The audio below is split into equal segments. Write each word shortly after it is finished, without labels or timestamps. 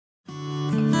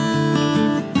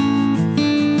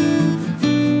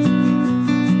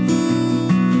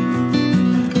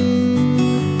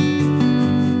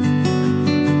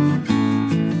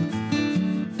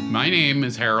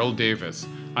is Harold Davis.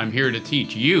 I'm here to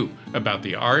teach you about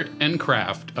the art and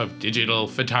craft of digital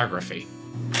photography.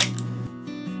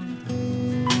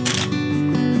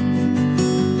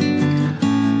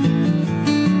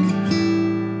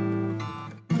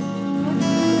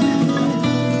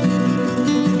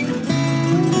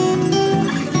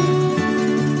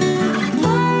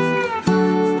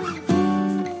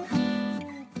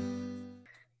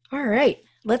 All right,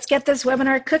 let's get this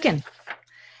webinar cooking.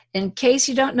 In case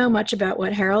you don't know much about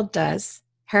what Harold does,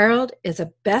 Harold is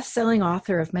a best-selling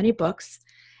author of many books,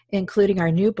 including our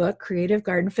new book, Creative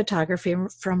Garden Photography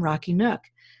from Rocky Nook.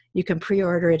 You can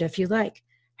pre-order it if you like.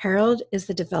 Harold is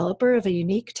the developer of a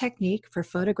unique technique for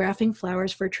photographing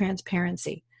flowers for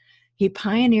transparency. He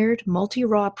pioneered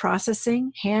multi-raw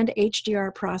processing, hand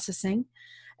HDR processing,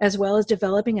 as well as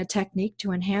developing a technique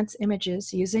to enhance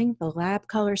images using the lab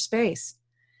color space.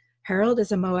 Harold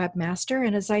is a Moab Master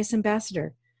and a Zeiss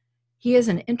Ambassador. He is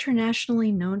an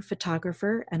internationally known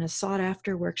photographer and a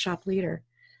sought-after workshop leader.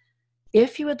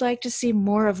 If you would like to see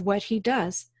more of what he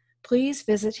does, please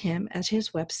visit him at his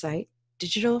website,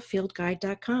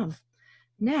 digitalfieldguide.com.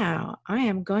 Now, I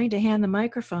am going to hand the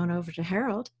microphone over to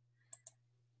Harold.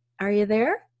 Are you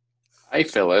there? Hi,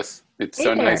 Phyllis. It's Hey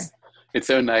so there. nice. It's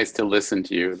so nice to listen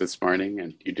to you this morning,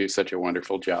 and you do such a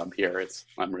wonderful job here.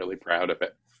 I'm really proud of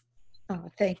it.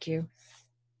 Oh, thank you.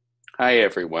 Hi,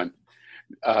 everyone.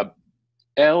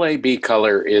 LAB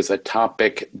color is a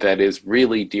topic that is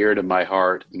really dear to my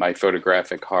heart, my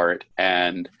photographic heart,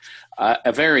 and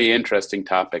a very interesting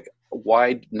topic,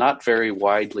 not very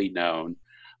widely known.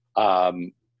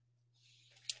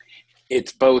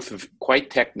 It's both quite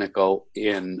technical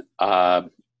in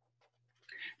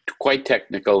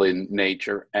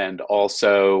nature, and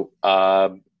also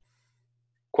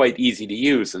quite easy to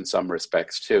use in some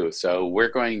respects too. So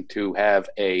we're going to have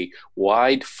a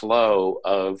wide flow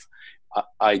of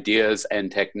ideas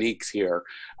and techniques here.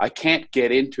 I can't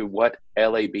get into what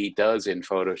LAB does in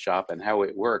Photoshop and how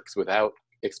it works without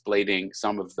explaining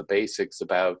some of the basics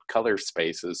about color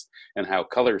spaces and how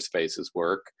color spaces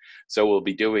work. So we'll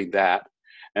be doing that.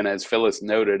 And as Phyllis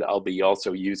noted, I'll be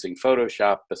also using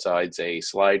Photoshop besides a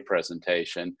slide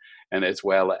presentation, and as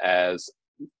well as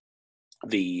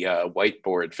the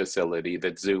whiteboard facility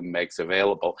that Zoom makes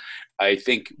available. I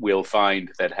think we'll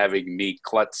find that having me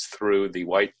klutz through the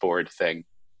whiteboard thing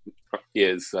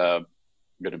is going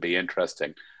to be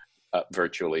interesting,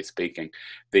 virtually speaking.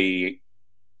 In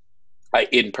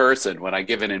person, when I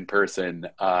give an in-person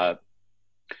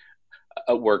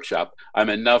a workshop, I'm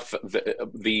enough,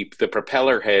 the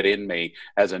propeller head in me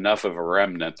has enough of a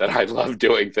remnant that I love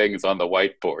doing things on the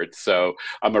whiteboard. So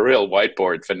I'm a real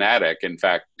whiteboard fanatic. In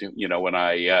fact, you know, when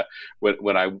I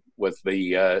was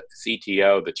the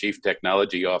CTO, the Chief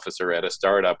Technology Officer at a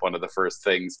startup, one of the first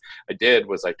things I did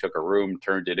was I took a room,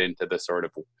 turned it into the sort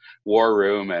of war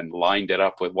room, and lined it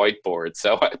up with whiteboards.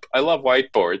 So I love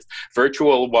whiteboards.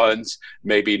 Virtual ones,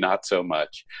 maybe not so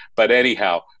much. But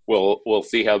anyhow, we'll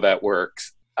see how that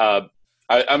works.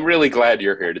 I'm really glad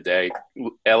you're here today.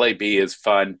 LAB is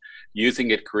fun.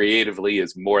 Using it creatively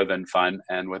is more than fun.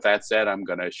 And with that said, I'm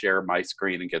going to share my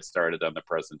screen and get started on the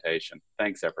presentation.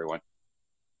 Thanks, everyone.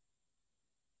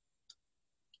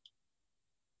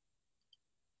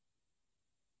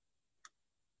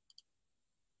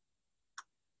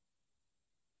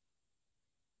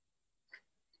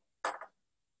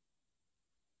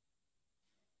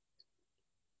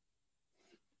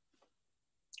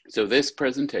 So this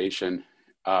presentation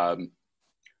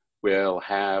will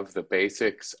have the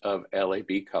basics of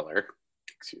LAB color.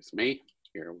 Excuse me.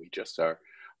 Here we just are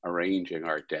arranging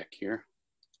our deck here.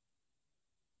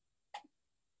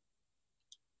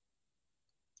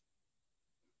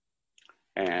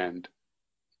 And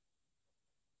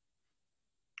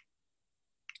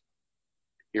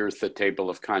here's the table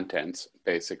of contents,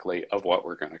 basically, of what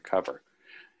we're going to cover.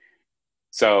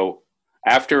 So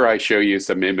after I show you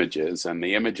some images, and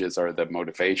the images are the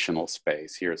motivational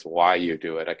space, here's why you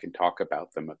do it. I can talk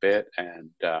about them a bit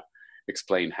and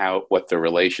explain what the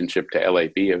relationship to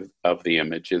LAB of the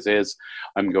images is.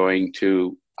 I'm going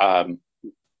to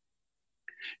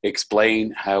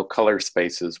explain how color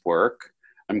spaces work.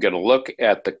 I'm going to look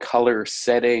at the color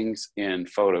settings in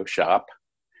Photoshop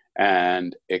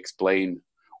and explain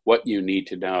what you need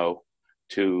to know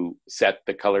to set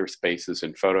the color spaces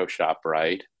in Photoshop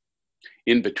right.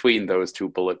 In between those two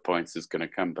bullet points is going to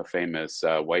come the famous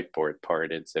whiteboard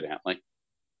part, incidentally.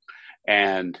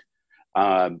 And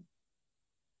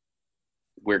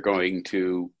we're going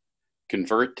to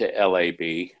convert to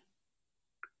LAB.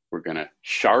 We're going to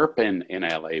sharpen in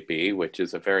LAB, which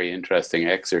is a very interesting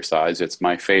exercise. It's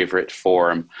my favorite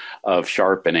form of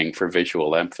sharpening for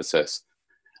visual emphasis.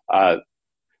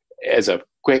 as a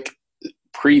quick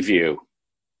preview,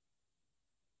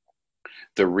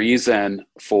 the reason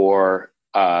for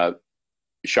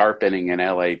sharpening in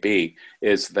LAB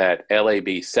is that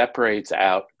LAB separates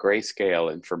out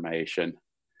grayscale information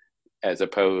as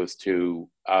opposed to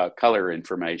color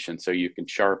information, so you can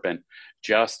sharpen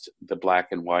just the black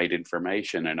and white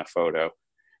information in a photo.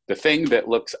 The thing that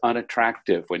looks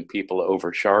unattractive when people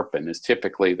over sharpen is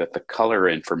typically that the color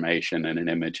information in an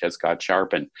image has got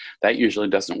sharpened. That usually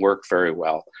doesn't work very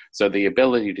well. So the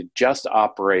ability to just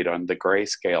operate on the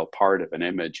grayscale part of an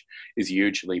image is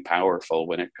hugely powerful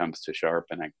when it comes to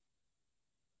sharpening.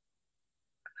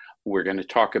 We're going to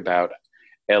talk about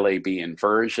LAB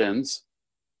inversions.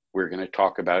 We're going to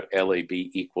talk about LAB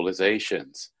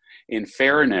equalizations. In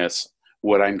fairness,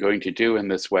 what I'm going to do in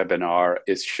this webinar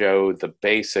is show the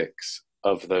basics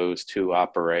of those two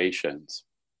operations,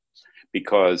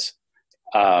 because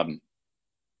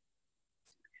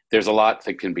there's a lot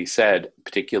that can be said,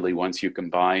 particularly once you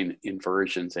combine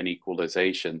inversions and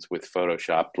equalizations with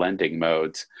Photoshop blending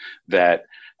modes, that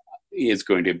is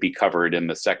going to be covered in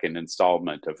the second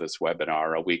installment of this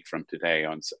webinar a week from today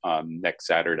on next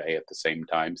Saturday at the same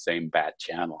time, same bat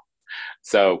channel.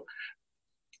 So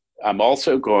I'm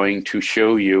also going to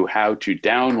show you how to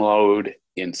download,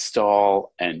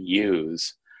 install, and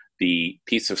use the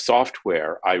piece of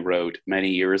software I wrote many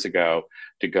years ago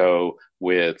to go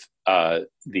with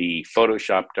the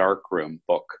Photoshop Darkroom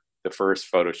book, the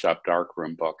first Photoshop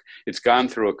Darkroom book. It's gone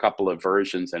through a couple of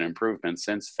versions and improvements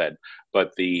since then,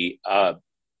 but the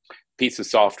piece of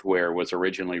software was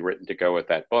originally written to go with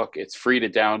that book. It's free to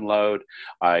download.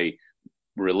 I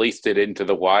released it into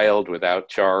the wild without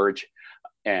charge,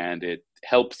 and it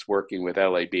helps working with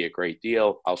LAB a great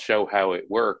deal. I'll show how it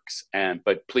works,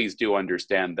 but please do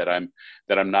understand that I'm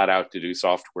not out to do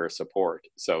software support.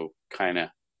 So kind of,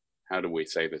 how do we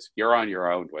say this? You're on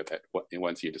your own with it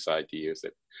once you decide to use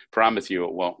it. Promise you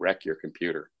it won't wreck your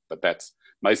computer, but that's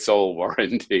my sole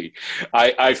warranty.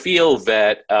 I feel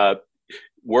that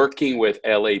working with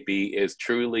LAB is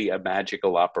truly a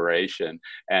magical operation.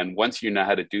 And once you know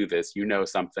how to do this, you know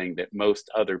something that most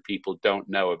other people don't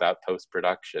know about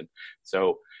post-production.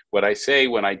 So what I say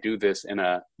when I do this in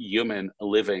a human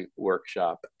living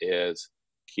workshop is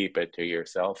keep it to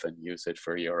yourself and use it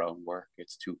for your own work.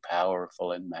 It's too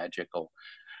powerful and magical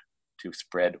to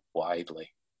spread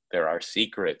widely. There are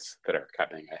secrets that are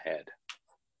coming ahead.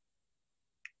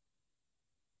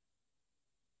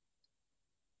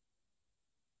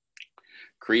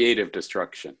 Creative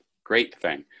destruction, great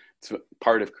thing. It's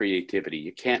part of creativity.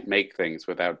 You can't make things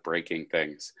without breaking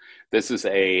things. This is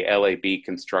a LAB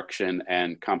construction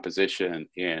and composition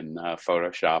in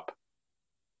Photoshop.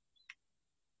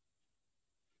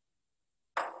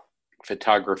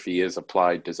 Photography is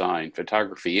applied design.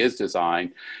 Photography is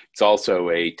design. It's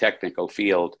also a technical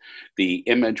field. The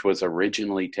image was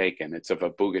originally taken, it's of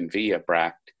a bougainvillea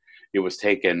bract. It was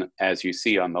taken, as you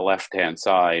see on the left-hand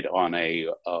side, on a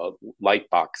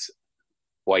lightbox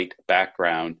white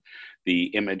background. The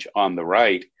image on the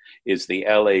right is the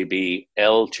LAB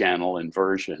L channel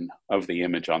inversion of the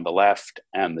image on the left,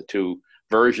 and the two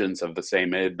versions of the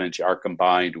same image are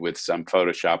combined with some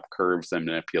Photoshop curves and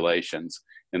manipulations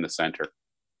in the center.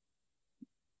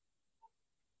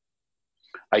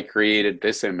 I created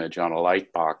this image on a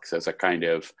lightbox as a kind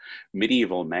of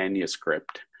medieval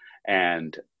manuscript,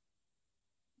 and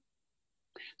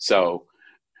so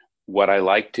what I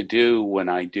like to do when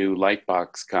I do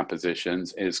lightbox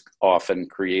compositions is often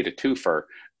create a twofer,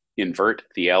 invert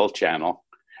the L channel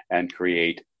and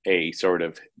create a sort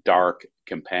of dark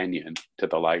companion to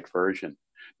the light version.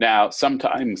 Now,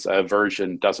 sometimes a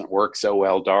version doesn't work so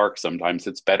well dark, sometimes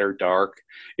it's better dark.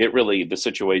 It really, the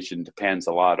situation depends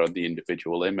a lot on the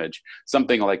individual image.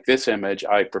 Something like this image,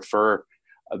 I prefer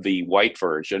the white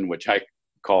version, which I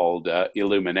called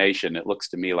illumination. It looks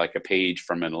to me like a page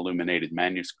from an illuminated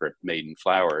manuscript made in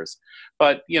flowers.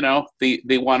 But, you know, the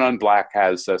one on black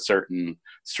has a certain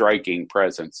striking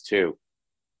presence too.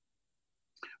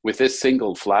 With this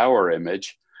single flower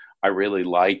image, I really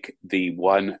like the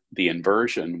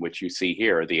inversion, which you see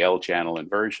here, the L channel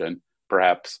inversion,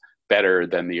 perhaps better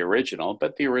than the original,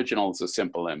 but the original is a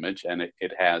simple image and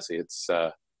it has its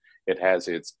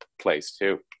place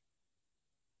too.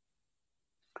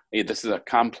 This is a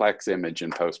complex image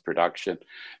in post-production,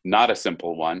 not a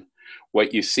simple one.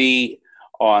 What you see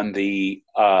on the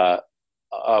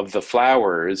of the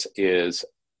flowers is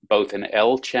both an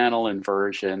L channel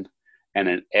inversion and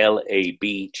an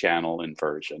LAB channel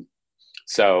inversion.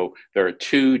 So there are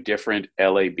two different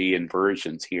LAB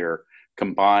inversions here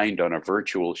combined on a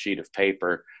virtual sheet of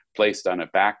paper placed on a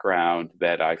background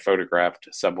that I photographed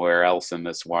somewhere else in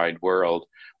this wide world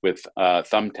with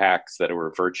thumbtacks that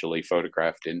were virtually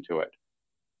photographed into it.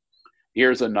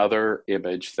 Here's another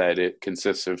image that it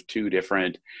consists of two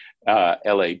different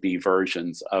LAB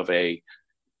versions of a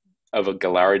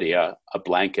gaillardia, a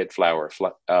blanket flower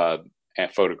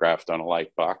photographed on a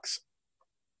light box.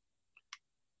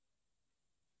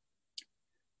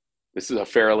 This is a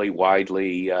fairly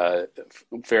widely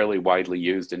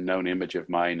used and known image of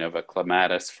mine of a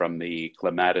clematis from the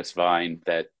clematis vine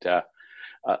that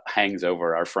hangs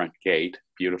over our front gate.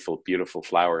 Beautiful, beautiful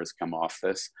flowers come off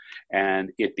this.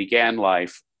 And it began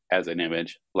life as an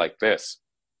image like this,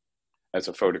 as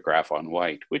a photograph on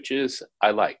white, which is,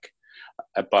 I like,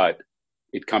 but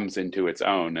it comes into its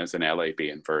own as an LAB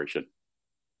inversion.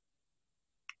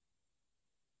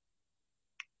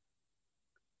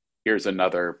 Here's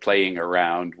another playing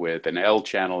around with an L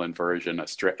channel inversion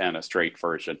and a straight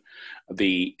version.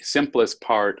 The simplest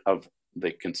part of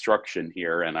the construction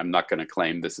here, and I'm not going to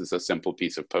claim this is a simple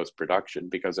piece of post-production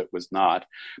because it was not,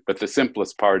 but the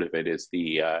simplest part of it is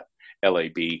the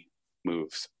LAB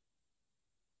moves.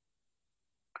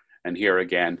 And here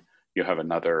again, you have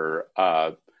another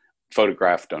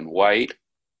photographed on white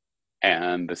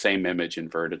and the same image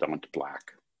inverted onto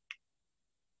black.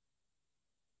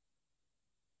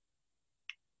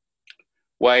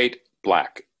 White,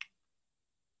 black.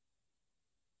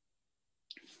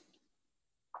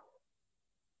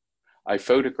 I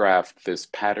photographed this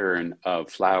pattern of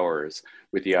flowers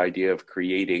with the idea of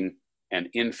creating an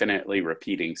infinitely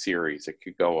repeating series. It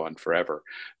could go on forever.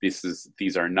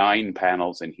 These are 9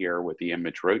 panels in here with the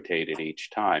image rotated each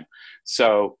time.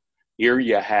 So here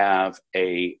you have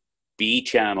a B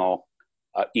channel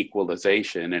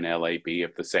equalization in LAB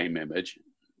of the same image,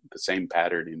 the same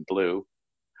pattern in blue,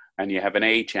 and you have an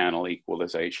A channel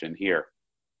equalization here.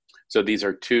 So these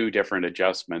are 2 different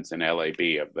adjustments in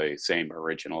LAB of the same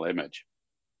original image.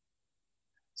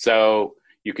 So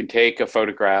you can take a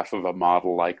photograph of a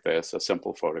model like this, a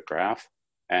simple photograph,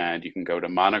 and you can go to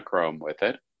monochrome with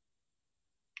it.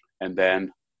 And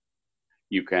then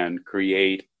you can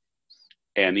create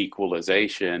an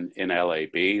equalization in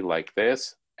LAB like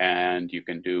this, and you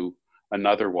can do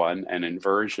another one, an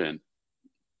inversion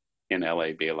in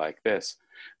LAB like this.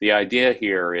 The idea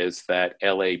here is that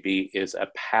LAB is a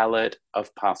palette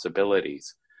of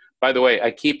possibilities. By the way,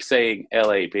 I keep saying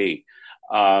LAB.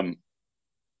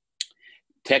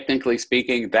 Technically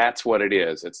speaking, that's what it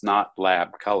is. It's not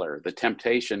lab color. The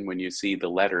temptation when you see the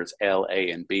letters L,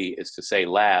 A, and B is to say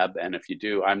lab, and if you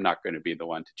do, I'm not going to be the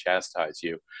one to chastise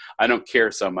you. I don't care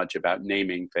so much about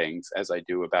naming things as I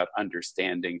do about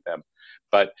understanding them.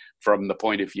 But from the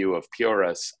point of view of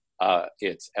purists,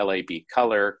 it's LAB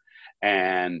color,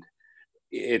 and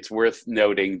it's worth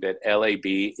noting that LAB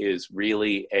is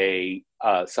really a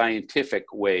scientific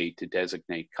way to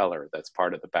designate color. That's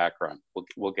part of the background.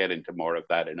 We'll get into more of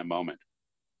that in a moment.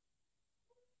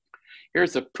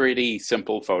 Here's a pretty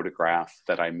simple photograph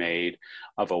that I made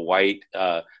of a white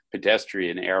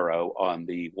pedestrian arrow on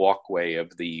the walkway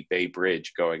of the Bay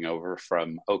Bridge going over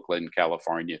from Oakland,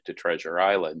 California to Treasure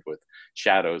Island with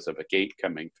shadows of a gate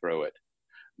coming through it.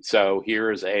 So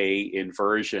here's a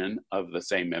inversion of the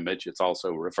same image. It's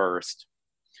also reversed.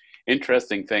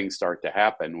 Interesting things start to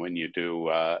happen when you do,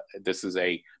 this is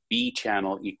a B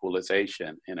channel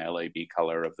equalization in LAB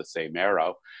color of the same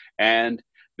arrow. And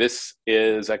this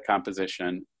is a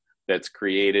composition that's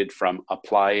created from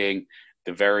applying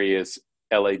the various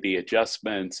LAB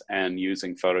adjustments and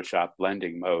using Photoshop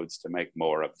blending modes to make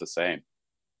more of the same.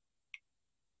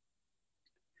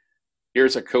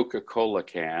 Here's a Coca-Cola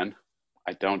can.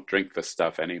 I don't drink this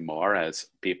stuff anymore, as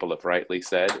people have rightly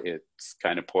said. It's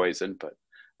kind of poison, but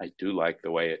I do like the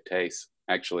way it tastes.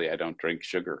 Actually, I don't drink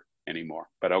sugar anymore,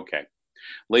 but okay.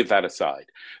 Leave that aside.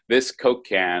 This Coke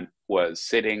can was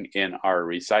sitting in our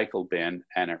recycle bin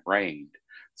and it rained.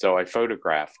 So I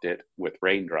photographed it with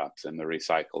raindrops in the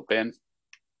recycle bin.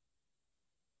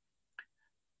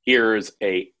 Here's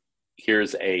a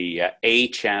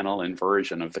A-channel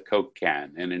inversion of the Coke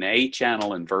can. In an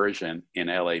A-channel inversion in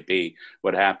LAB,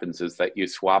 what happens is that you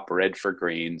swap red for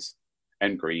greens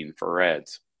and green for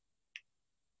reds.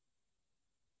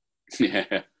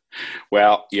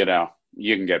 Well, you know,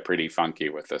 you can get pretty funky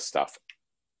with this stuff.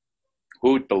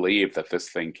 Who'd believe that this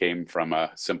thing came from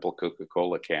a simple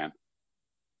Coca-Cola can?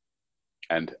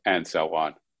 And so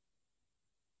on.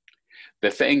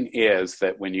 The thing is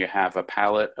that when you have a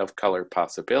palette of color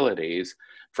possibilities,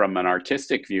 from an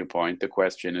artistic viewpoint, the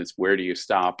question is, where do you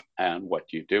stop and what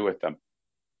do you do with them?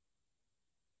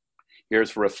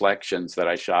 Here's reflections that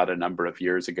I shot a number of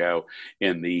years ago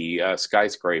in the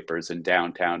skyscrapers in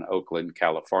downtown Oakland,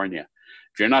 California.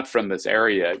 If you're not from this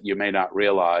area, you may not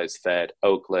realize that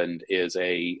Oakland is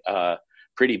a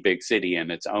pretty big city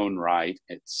in its own right.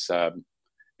 It's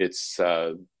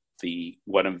the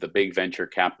one of the big venture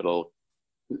capital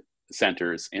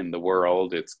centers in the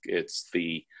world. It's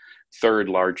the third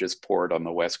largest port on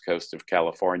the west coast of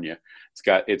California.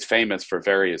 It's famous for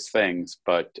various things,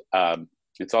 but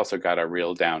it's also got a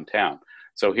real downtown.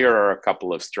 So here are a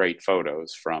couple of straight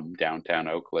photos from downtown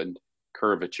Oakland,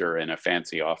 curvature in a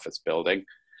fancy office building.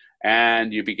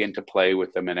 And you begin to play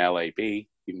with them in LAB. You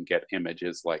can get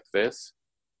images like this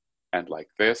and like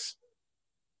this,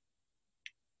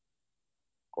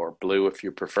 or blue if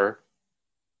you prefer,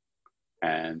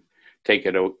 and take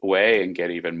it away and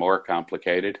get even more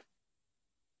complicated.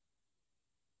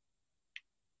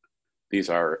 These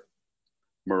are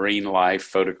marine life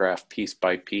photographed piece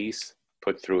by piece,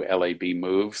 put through LAB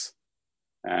moves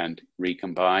and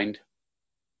recombined.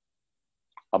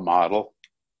 A model,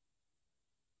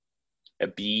 a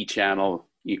B channel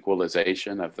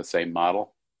equalization of the same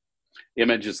model.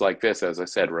 Images like this, as I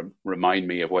said, remind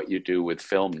me of what you do with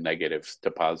film negatives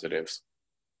to positives.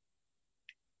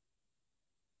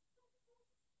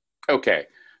 Okay,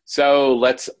 so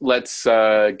let's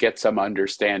get some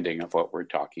understanding of what we're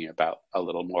talking about a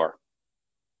little more.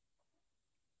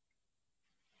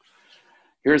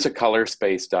 Here's a color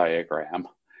space diagram.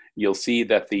 You'll see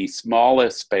that the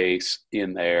smallest space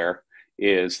in there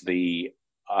is the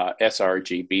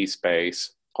sRGB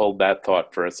space. Hold that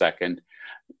thought for a second.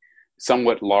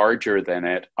 Somewhat larger than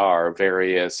it are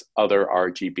various other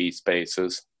RGB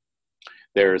spaces.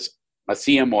 There's a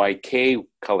CMYK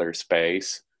color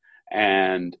space,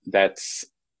 and that's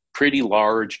pretty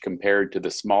large compared to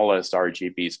the smallest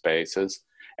RGB spaces.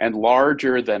 And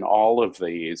larger than all of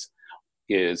these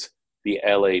is the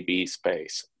LAB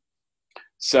space.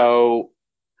 So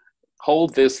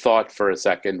hold this thought for a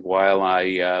second while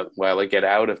I get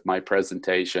out of my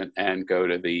presentation and go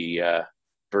to the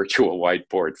virtual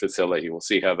whiteboard facility. We'll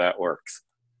see how that works.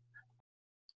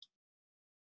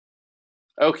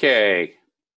 Okay,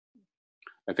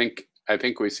 I think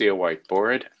we see a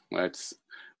whiteboard.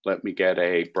 Let me get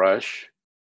a brush.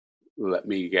 Let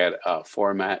me get a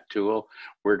format tool.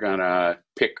 We're gonna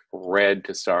pick red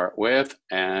to start with,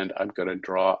 and I'm gonna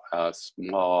draw a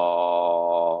small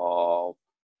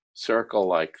circle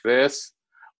like this.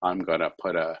 I'm gonna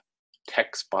put a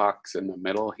text box in the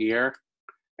middle here,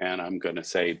 and I'm gonna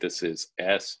say this is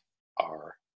sRGB.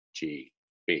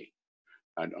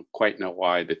 I don't quite know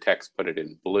why the text put it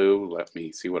in blue. Let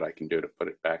me see what I can do to put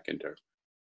it back into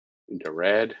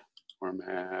red.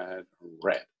 Format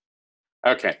red.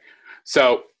 Okay,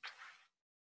 so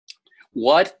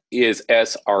what is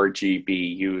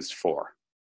sRGB used for?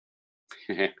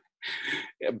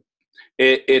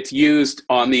 It's used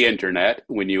on the internet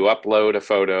when you upload a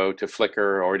photo to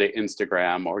Flickr or to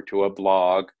Instagram or to a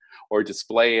blog, or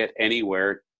display it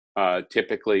anywhere,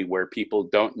 typically where people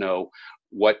don't know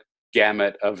what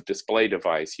gamut of display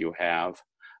device you have.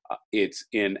 It's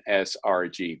in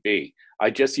sRGB. I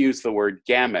just use the word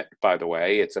gamut, by the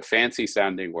way. It's a fancy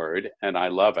sounding word and I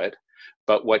love it.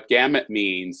 But what gamut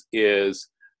means is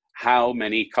how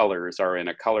many colors are in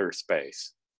a color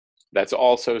space. That's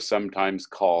also sometimes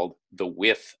called the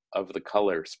width of the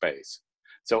color space.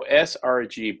 So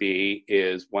sRGB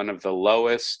is one of the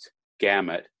lowest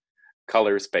gamut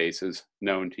color spaces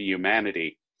known to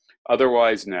humanity.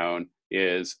 Otherwise known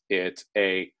is it's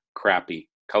a crappy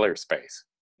color space.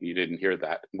 You didn't hear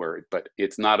that word, but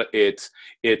it's not. It's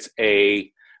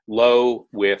a low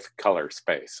width color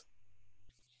space.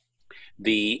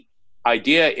 The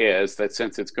idea is that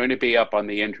since it's going to be up on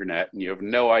the internet and you have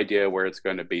no idea where it's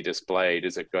going to be displayed,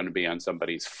 is it going to be on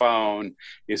somebody's phone?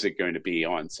 Is it going to be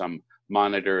on some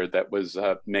monitor that was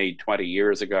made 20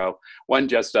 years ago? One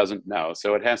just doesn't know.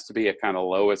 So it has to be a kind of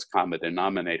lowest common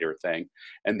denominator thing.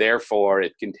 And therefore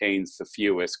it contains the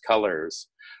fewest colors.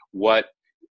 What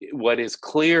is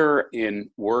clear in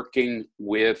working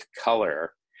with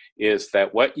color is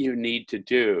that what you need to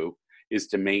do is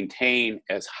to maintain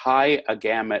as high a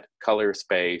gamut color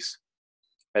space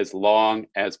as long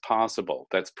as possible.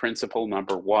 That's principle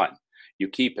number one. You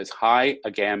keep as high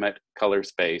a gamut color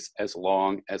space as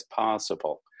long as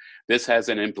possible. This has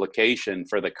an implication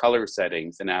for the color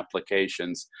settings and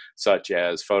applications such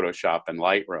as Photoshop and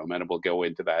Lightroom, and we'll go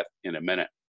into that in a minute.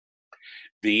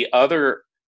 The other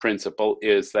principle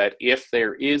is that if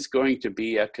there is going to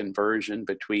be a conversion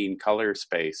between color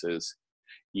spaces,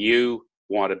 you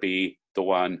want to be the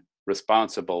one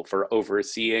responsible for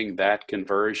overseeing that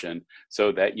conversion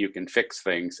so that you can fix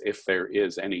things if there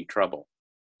is any trouble.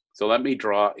 So let me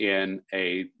draw in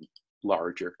a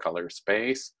larger color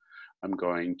space. I'm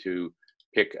going to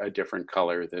pick a different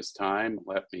color this time.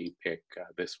 Let me pick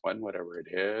this one, whatever it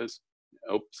is.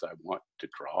 Oops, I want to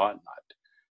draw, not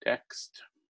text.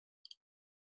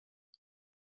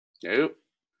 Nope.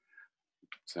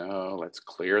 So let's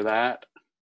clear that.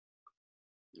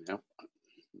 Nope.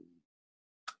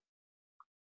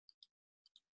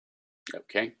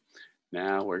 Okay,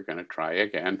 now we're going to try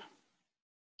again.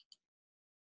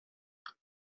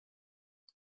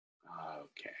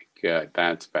 Okay, good,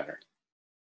 that's better.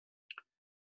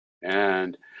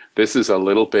 And this is a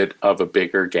little bit of a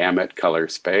bigger gamut color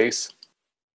space.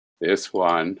 This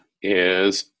one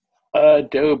is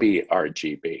Adobe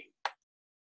RGB.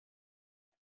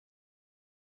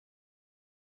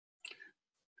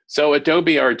 So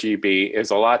Adobe RGB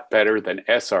is a lot better than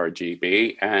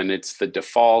sRGB, and it's the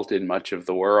default in much of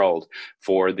the world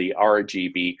for the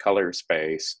RGB color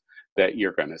space that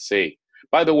you're going to see.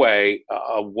 By the way,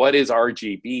 what is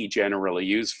RGB generally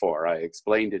used for? I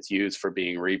explained it's used for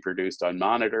being reproduced on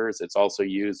monitors. It's also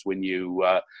used when you,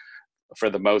 for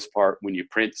the most part, when you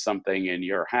print something in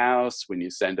your house, when you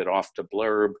send it off to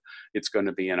Blurb, it's going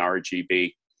to be an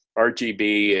RGB.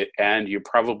 RGB, and you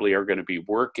probably are going to be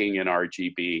working in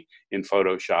RGB in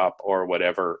Photoshop or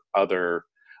whatever other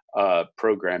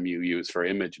program you use for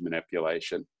image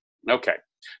manipulation. Okay,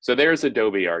 so there's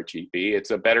Adobe RGB.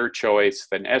 It's a better choice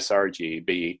than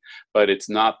sRGB, but it's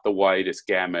not the widest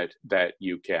gamut that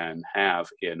you can have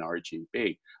in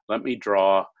RGB. Let me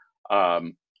draw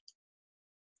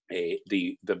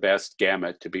the best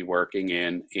gamut to be working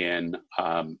in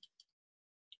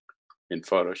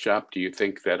Photoshop. Do you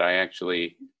think that I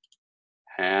actually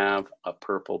have a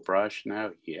purple brush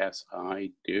now? Yes,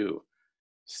 I do.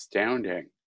 Astounding.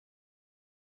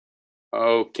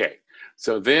 Okay,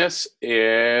 so this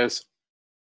is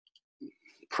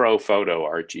Pro Photo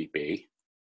RGB,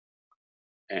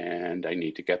 and I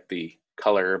need to get the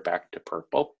color back to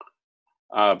purple.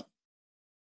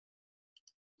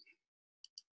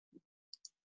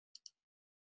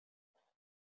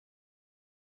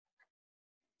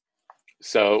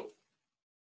 So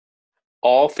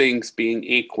all things being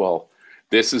equal,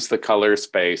 this is the color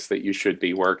space that you should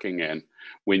be working in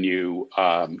when you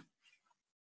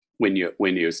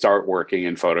start working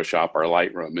in Photoshop or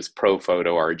Lightroom, is Pro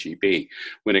Photo RGB.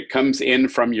 When it comes in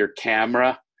from your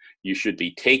camera, you should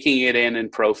be taking it in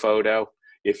Pro Photo.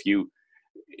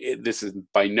 This is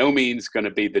by no means going to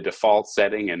be the default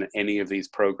setting in any of these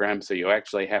programs, so you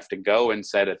actually have to go and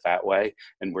set it that way,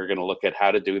 and we're going to look at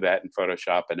how to do that in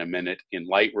Photoshop in a minute. In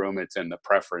Lightroom, it's in the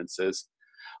preferences.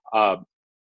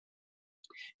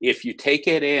 If you take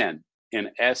it in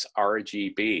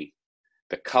sRGB,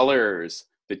 the colors,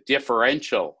 the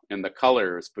differential in the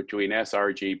colors between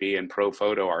sRGB and Pro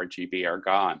Photo RGB are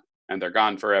gone, and they're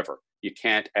gone forever. You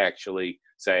can't actually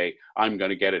say, I'm going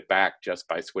to get it back just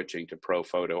by switching to Pro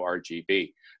Photo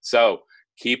RGB. So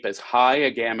keep as high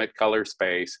a gamut color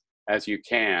space as you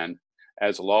can,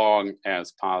 as long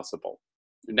as possible.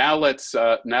 Now let's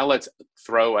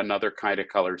throw another kind of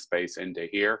color space into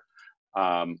here.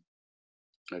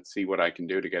 Let's see what I can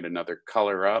do to get another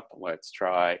color up. Let's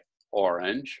try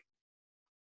orange.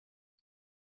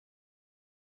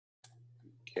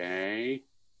 Okay.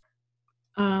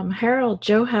 Harold,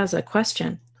 Joe has a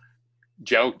question.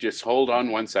 Joe, just hold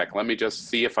on one sec. Let me just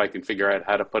see if I can figure out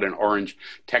how to put an orange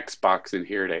text box in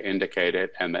here to indicate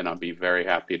it, and then I'll be very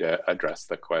happy to address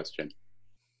the question.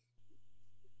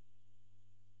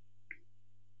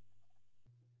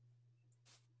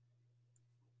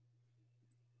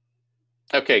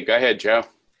 Okay, go ahead, Joe.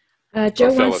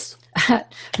 Joe wants,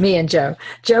 me and Joe.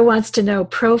 Joe wants to know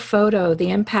Pro Photo,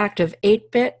 the impact of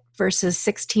 8-bit versus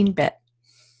 16-bit.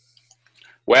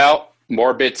 Well,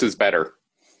 more bits is better.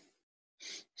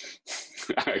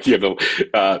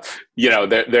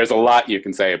 There's a lot you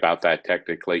can say about that.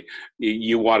 Technically,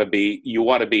 you want to be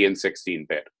in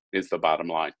 16-bit is the bottom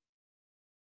line.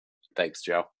 Thanks,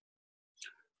 Joe.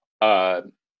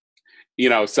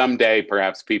 Someday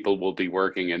perhaps people will be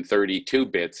working in 32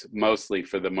 bits. Mostly,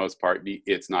 for the most part,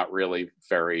 it's not really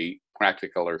very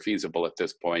practical or feasible at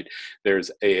this point.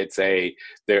 There's an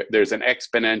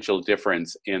exponential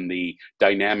difference in the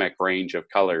dynamic range of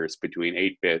colors between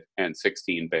 8-bit and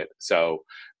 16-bit. So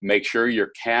make sure your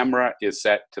camera is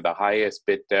set to the highest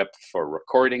bit depth for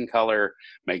recording color.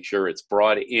 Make sure it's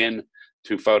brought in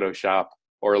to Photoshop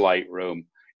or Lightroom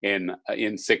in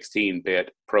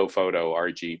 16-bit Pro Photo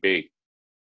RGB.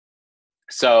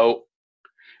 So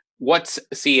what's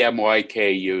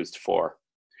CMYK used for?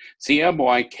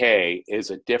 CMYK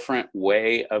is a different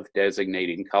way of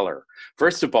designating color.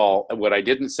 First of all, what I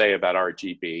didn't say about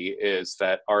RGB is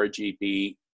that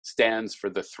RGB stands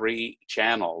for the 3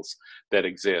 channels that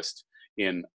exist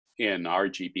in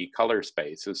RGB color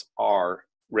spaces: R,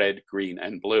 red, green,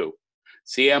 and blue.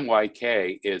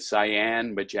 CMYK is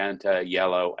cyan, magenta,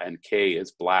 yellow, and K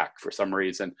is black. For some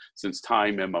reason, since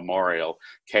time immemorial,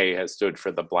 K has stood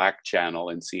for the black channel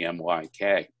in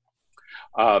CMYK.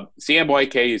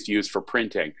 CMYK is used for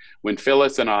printing. When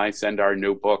Phyllis and I send our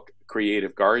new book,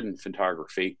 Creative Garden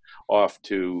Photography, off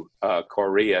to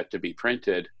Korea to be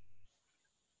printed,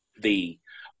 it's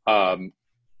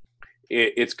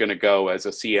going to go as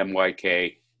a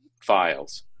CMYK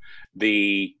files.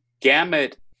 The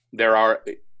gamut, there are,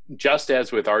 just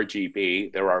as with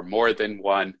RGB, there are more than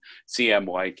one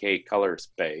CMYK color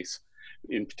space.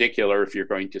 In particular, if you're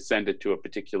going to send it to a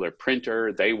particular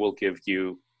printer, they will give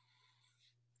you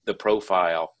the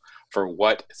profile for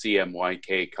what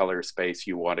CMYK color space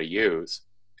you want to use.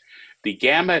 The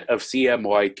gamut of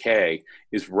CMYK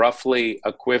is roughly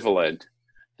equivalent,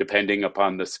 depending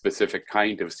upon the specific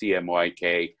kind of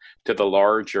CMYK, to the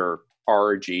larger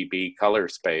RGB color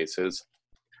spaces.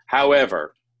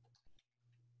 However,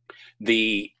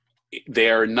 the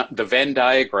Venn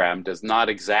diagram does not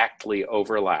exactly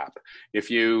overlap. If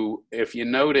you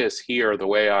notice here, the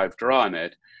way I've drawn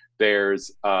it,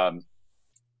 there's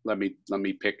let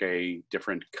me pick a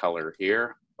different color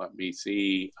here. Let me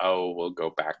see. Oh, we'll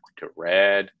go back to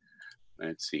red.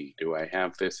 Let's see. Do I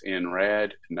have this in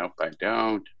red? Nope, I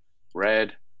don't.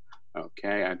 Red.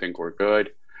 Okay, I think we're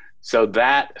good. So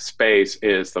that space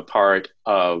is the part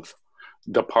of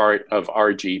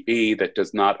RGB that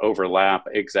does not overlap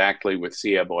exactly with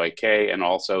CMYK, and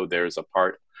also there's a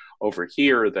part over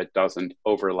here that doesn't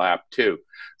overlap too.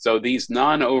 So these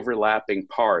non-overlapping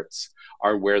parts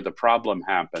are where the problem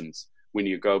happens when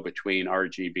you go between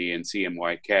RGB and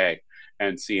CMYK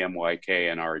and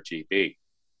RGB.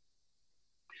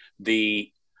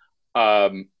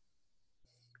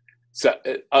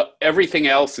 Everything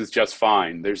else is just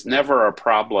fine. There's never a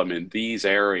problem in these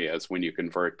areas when you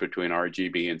convert between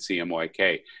RGB and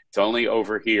CMYK. It's only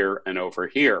over here and over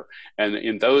here. And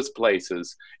in those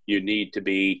places, you need to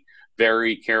be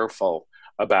very careful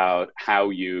about how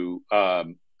you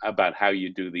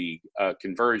do the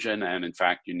conversion. And in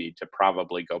fact, you need to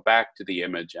probably go back to the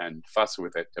image and fuss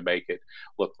with it to make it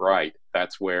look right.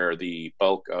 That's where the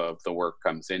bulk of the work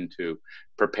comes into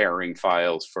preparing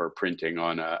files for printing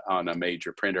on a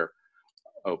major printer.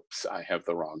 Oops, I have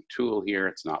the wrong tool here.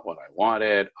 It's not what I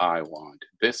wanted. I want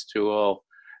this tool.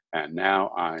 And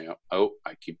now I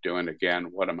keep doing it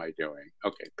again. What am I doing?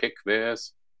 Okay, pick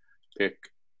this, pick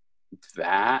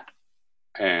that.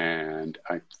 And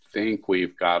I think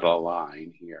we've got a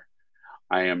line here.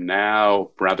 I am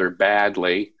now rather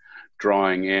badly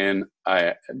drawing in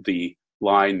the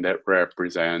line that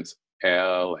represents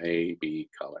LAB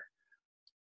color.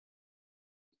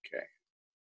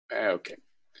 Okay.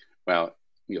 Well,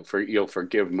 you'll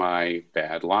forgive my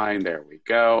bad line. There we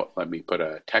go. Let me put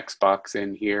a text box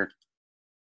in here,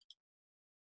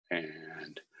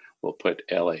 and we'll put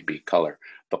LAB color.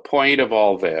 The point of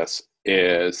all this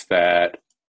is that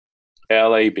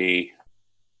LAB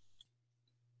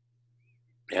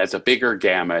has a bigger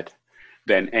gamut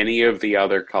than any of the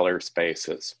other color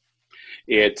spaces.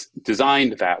 It's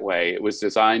designed that way. It was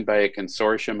designed by a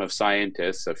consortium of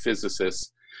scientists, of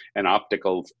physicists, and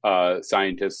optical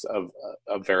scientists of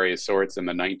various sorts in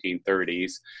the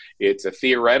 1930s. It's a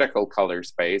theoretical color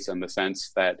space in the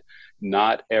sense that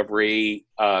not every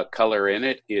color in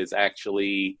it is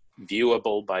actually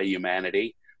viewable by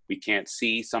humanity. We can't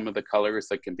see some of the colors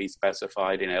that can be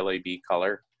specified in LAB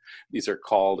color. These are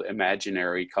called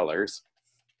imaginary colors.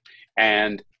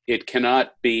 And it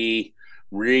cannot be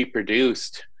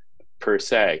reproduced per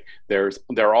se. There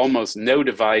are almost no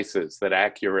devices that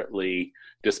accurately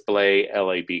display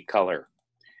LAB color.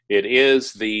 It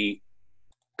is the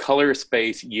color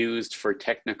space used for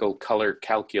technical color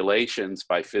calculations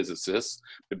by physicists,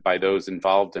 by those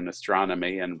involved in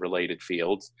astronomy and related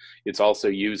fields. It's also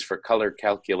used for color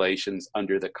calculations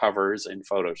under the covers in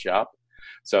Photoshop.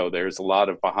 So there's a lot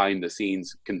of behind the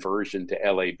scenes conversion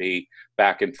to LAB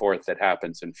back and forth that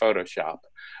happens in Photoshop.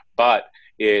 But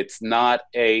it's not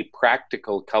a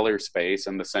practical color space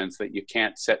in the sense that you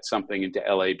can't set something into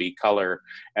LAB color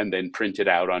and then print it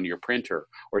out on your printer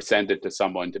or send it to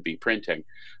someone to be printing.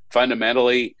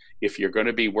 Fundamentally, if you're going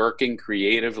to be working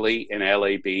creatively in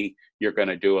LAB, you're going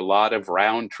to do a lot of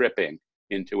round tripping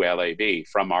into LAB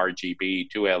from RGB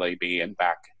to LAB and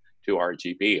back to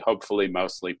RGB, hopefully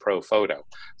mostly pro photo.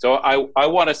 So I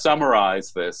want to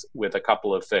summarize this with a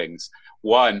couple of things.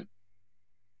 One,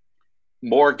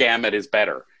 more gamut is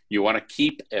better. You want to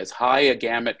keep as high a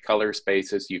gamut color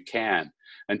space as you can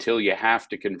until you have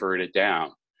to convert it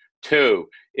down. Two,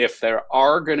 if there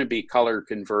are going to be color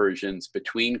conversions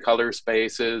between color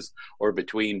spaces or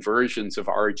between versions of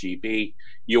RGB,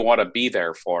 you want to be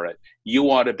there for it. You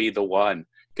want to be the one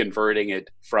converting it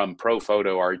from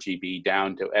ProPhoto RGB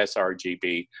down to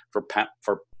sRGB for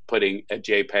putting a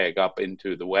JPEG up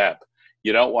into the web.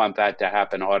 You don't want that to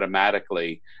happen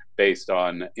automatically based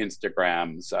on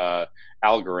Instagram's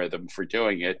algorithm for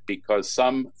doing it, because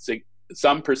some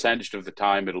percentage of the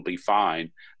time it'll be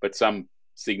fine, but some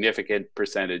significant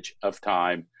percentage of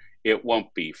time it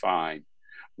won't be fine.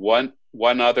 One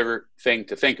other thing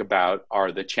to think about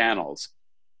are the channels.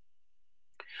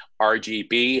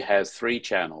 RGB has 3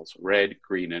 channels, red,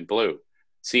 green, and blue.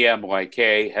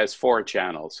 CMYK has 4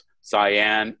 channels,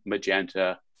 cyan,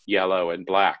 magenta, yellow, and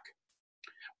black.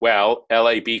 Well,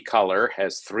 LAB color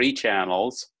has 3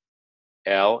 channels,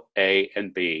 L, A,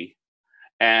 and B,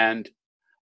 and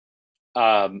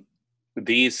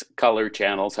these color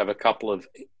channels have a couple of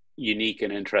unique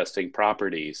and interesting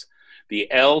properties.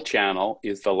 The L channel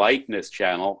is the lightness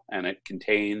channel, and it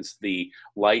contains the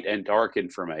light and dark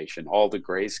information, all the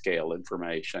grayscale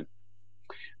information.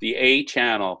 The A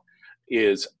channel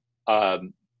is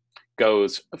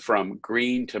goes from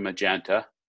green to magenta,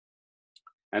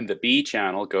 and the B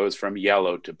channel goes from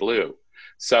yellow to blue.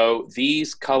 So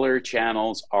these color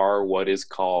channels are what is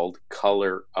called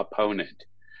color opponent.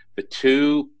 The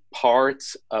 2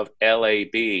 parts of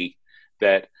LAB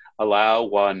that allow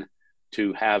one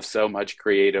to have so much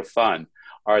creative fun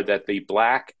are that the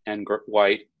black and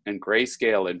white and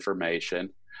grayscale information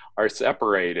are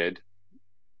separated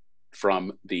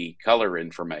from the color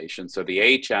information. So the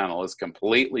A channel is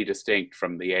completely distinct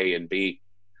from the A and B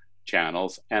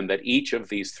channels, and that each of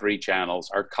these 3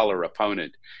 channels are color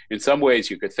opponent. In some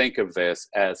ways, you could think of this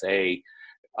as a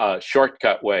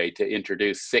shortcut way to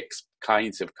introduce 6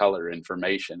 kinds of color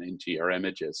information into your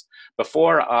images.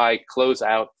 Before I close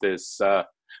out this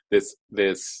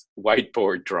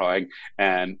whiteboard drawing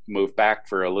and move back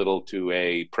for a little to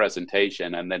a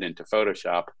presentation and then into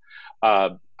Photoshop,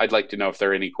 I'd like to know if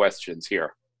there are any questions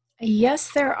here.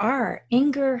 Yes, there are.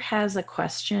 Inger has a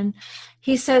question.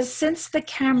 He says, since the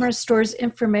camera stores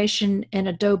information in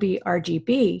Adobe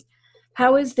RGB,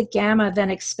 how is the gamma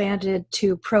then expanded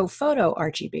to ProPhoto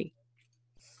RGB?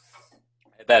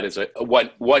 That is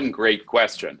one great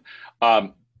question,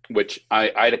 which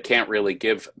I can't really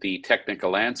give the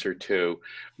technical answer to,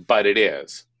 but it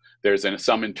is. There's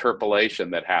some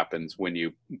interpolation that happens when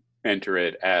you enter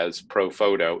it as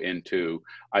ProPhoto into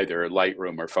either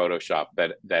Lightroom or Photoshop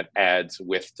that adds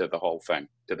width to the whole thing,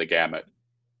 to the gamut.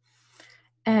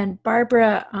 And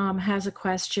Barbara has a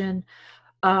question.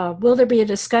 Will there be a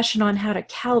discussion on how to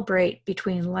calibrate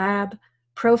between lab,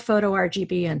 ProPhoto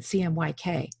RGB, and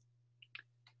CMYK?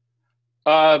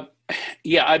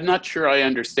 Yeah, I'm not sure I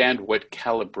understand what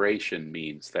calibration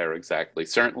means there exactly.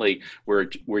 Certainly,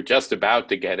 we're just about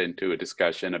to get into a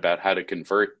discussion about how to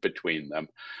convert between them.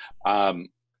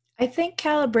 I think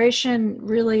calibration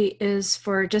really is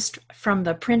for just from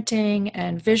the printing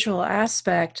and visual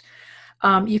aspect.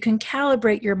 You can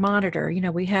calibrate your monitor. You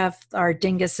know, we have our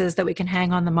dinguses that we can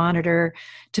hang on the monitor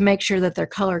to make sure that they're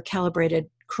color calibrated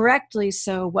correctly,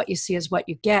 so what you see is what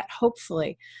you get,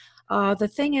 hopefully. The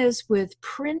thing is, with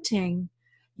printing,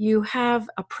 you have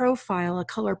a profile, a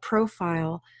color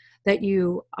profile that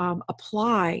you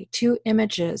apply to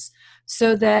images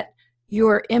so that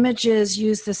your images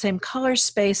use the same color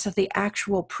space that the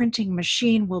actual printing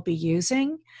machine will be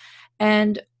using.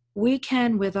 And we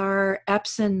can, with our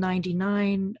Epson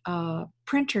 99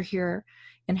 printer here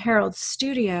in Harold's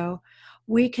studio,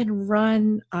 we can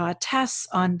run tests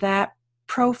on that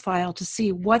profile to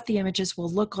see what the images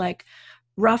will look like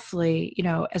roughly, you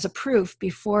know, as a proof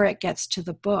before it gets to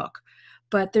the book.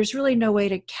 But there's really no way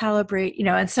to calibrate, you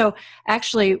know, and so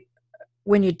actually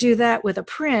when you do that with a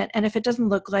print, and if it doesn't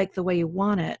look like the way you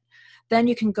want it, then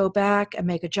you can go back and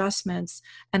make adjustments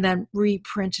and then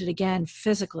reprint it again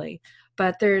physically.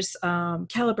 But there's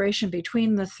calibration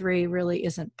between the 3 really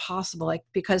isn't possible, like,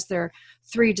 because they're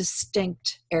 3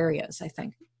 distinct areas, I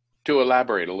think. To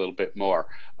elaborate a little bit more,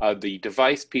 the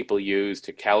device people use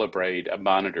to calibrate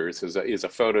monitors is a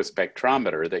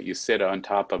photospectrometer that you sit on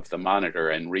top of the monitor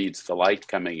and reads the light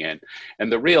coming in.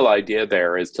 And the real idea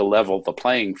there is to level the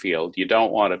playing field. You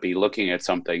don't want to be looking at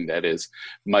something that is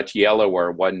much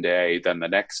yellower one day than the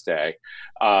next day.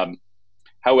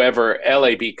 However,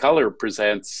 LAB color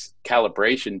presents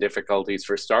calibration difficulties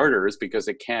for starters because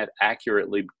it can't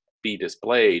accurately be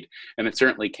displayed, and it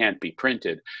certainly can't be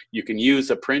printed. You can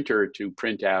use a printer to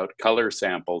print out color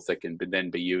samples that can then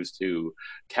be used to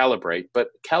calibrate, but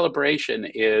calibration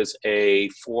is a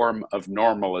form of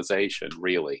normalization,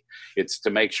 really. It's to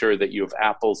make sure that you have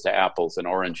apples to apples and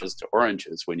oranges to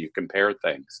oranges when you compare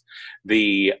things.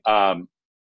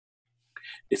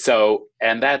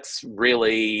 And that's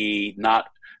really not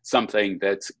something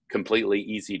that's completely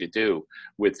easy to do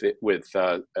with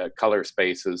color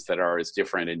spaces that are as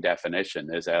different in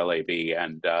definition as LAB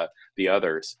and the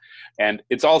others. And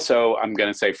it's also, I'm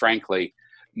going to say frankly,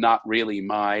 not really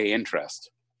my interest.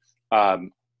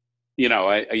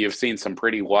 You've seen some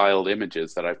pretty wild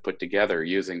images that I've put together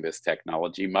using this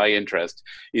technology. My interest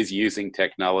is using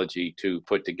technology to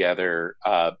put together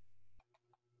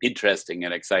interesting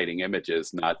and exciting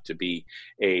images, not to be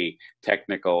a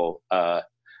technical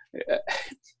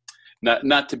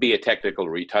not to be a technical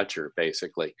retoucher.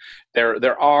 Basically,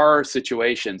 there are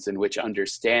situations in which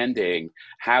understanding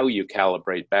how you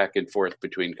calibrate back and forth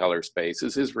between color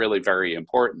spaces is really very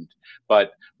important,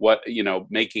 but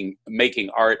making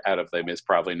art out of them is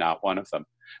probably not one of them.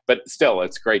 But still,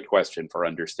 it's a great question for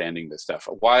understanding this stuff.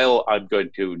 While I'm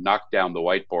going to knock down the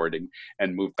whiteboard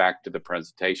and move back to the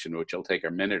presentation, which will take a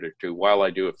minute or two. While I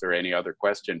do, if there are any other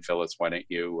questions, Phyllis, why don't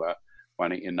you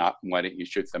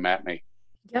shoot them at me?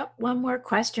 Yep, one more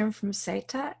question from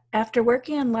Seta. After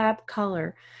working in lab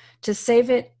color, to save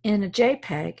it in a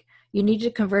JPEG, you need to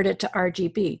convert it to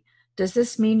RGB. Does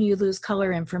this mean you lose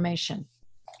color information?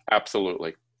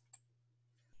 Absolutely.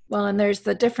 Well, and there's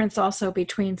the difference also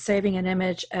between saving an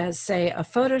image as, say, a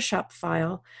Photoshop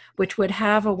file, which would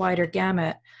have a wider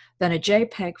gamut, than a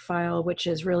JPEG file, which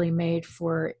is really made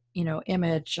for,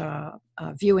 image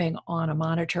viewing on a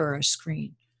monitor or a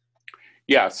screen.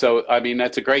 Yeah, so I mean,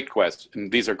 that's a great question.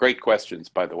 These are great questions,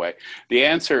 by the way. The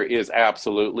answer is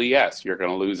absolutely yes. You're going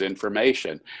to lose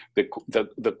information.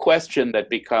 The question that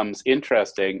becomes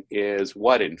interesting is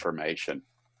what information?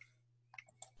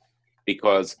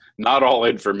 Because not all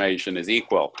information is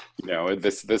equal.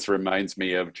 This reminds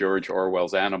me of George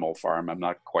Orwell's Animal Farm. I'm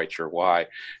not quite sure why.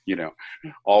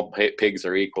 All pigs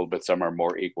are equal, but some are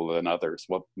more equal than others.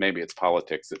 Well, maybe it's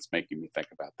politics that's making me think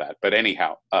about that. But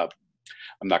anyhow, I'm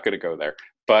not going to go there.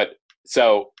 But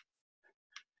so,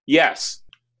 yes,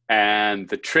 and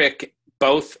the trick,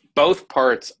 both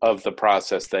parts of the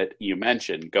process that you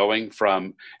mentioned, going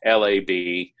from LAB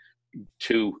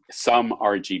to some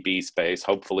RGB space,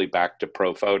 hopefully back to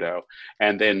ProPhoto,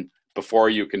 and then before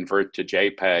you convert to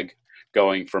JPEG,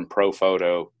 going from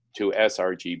ProPhoto to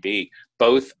sRGB,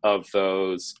 both of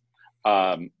those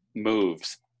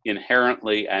moves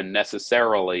inherently and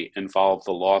necessarily involve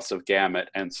the loss of gamut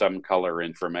and some color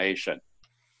information.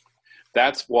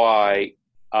 That's why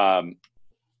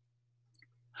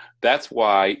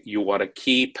you want to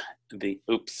keep the,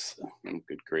 oops, oh,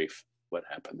 good grief, what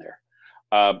happened there?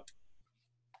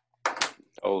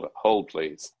 Hold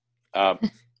please. Okay.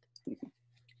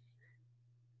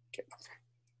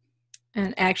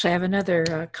 And actually, I have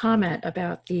another comment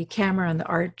about the camera and the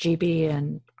RGB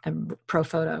and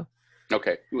ProPhoto.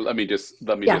 Okay, let me just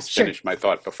Sure. finish my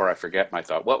thought before I forget my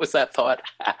thought. What was that thought?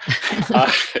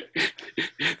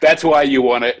 That's why you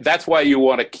want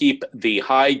to keep the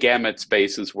high gamut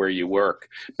spaces where you work.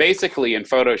 Basically, in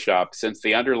Photoshop, since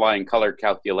the underlying color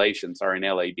calculations are in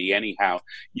LAB anyhow,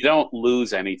 you don't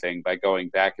lose anything by going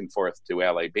back and forth to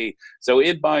LAB. So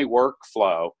in my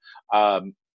workflow,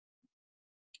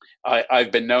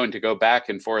 I've been known to go back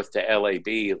and forth to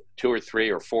LAB 2 or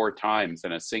 3 or 4 times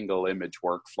in a single image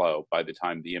workflow by the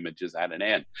time the image is at an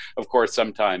end. Of course,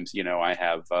 sometimes, I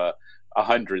have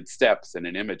 100 steps in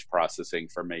an image processing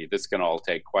for me. This can all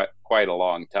take quite a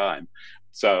long time.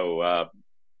 So,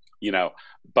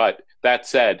 but that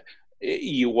said,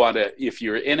 if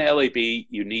you're in LAB,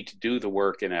 you need to do the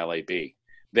work in LAB.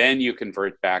 Then you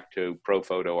convert back to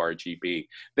ProPhoto RGB.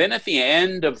 Then at the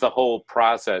end of the whole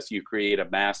process, you create a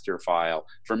master file.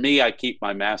 For me, I keep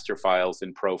my master files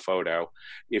in ProPhoto.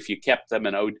 If you kept them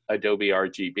in Adobe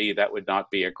RGB, that would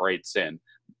not be a great sin.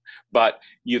 But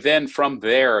you then, from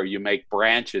there, you make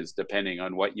branches depending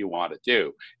on what you want to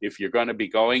do. If you're going to be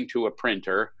going to a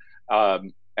printer,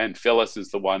 and Phyllis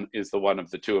is the one of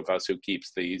the two of us who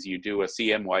keeps these, you do a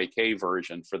CMYK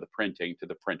version for the printing to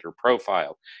the printer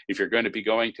profile. If you're going to be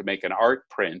going to make an art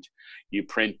print, you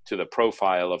print to the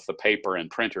profile of the paper and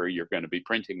printer you're going to be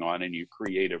printing on, and you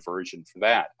create a version for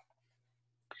that.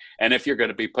 And if you're going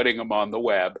to be putting them on the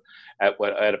web at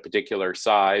a particular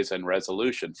size and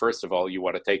resolution, first of all, you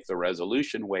want to take the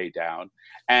resolution way down,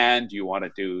 and you want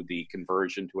to do the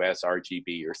conversion to sRGB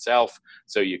yourself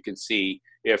so you can see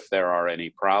if there are any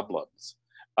problems.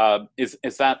 Is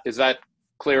that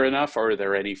clear enough, or are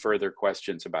there any further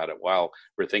questions about it? While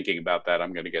we're thinking about that,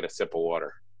 I'm going to get a sip of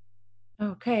water.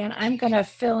 Okay, and I'm going to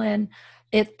fill in.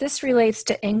 This relates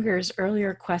to Inger's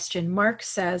earlier question. Mark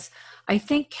says, I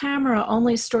think camera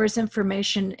only stores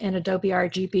information in Adobe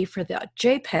RGB for the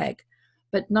JPEG,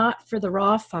 but not for the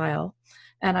RAW file.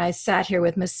 And I sat here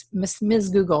with Ms.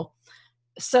 Google.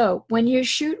 So when you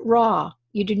shoot RAW,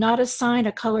 you do not assign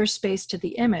a color space to the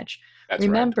image. That's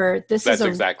Remember, right. this That's is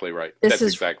exactly right. This That's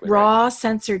is exactly raw right.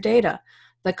 sensor data.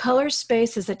 The color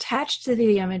space is attached to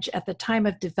the image at the time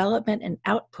of development and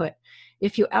output.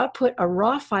 If you output a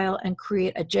RAW file and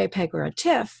create a JPEG or a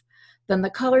TIFF, then the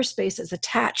color space is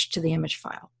attached to the image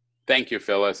file. Thank you,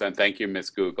 Phyllis, and thank you, Ms.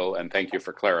 Google, and thank you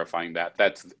for clarifying that.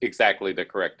 That's exactly the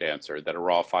correct answer, that a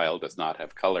RAW file does not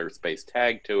have color space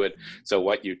tag to it, so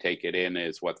what you take it in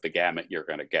is what the gamut you're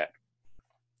going to get.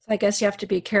 So I guess you have to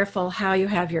be careful how you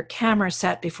have your camera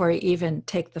set before you even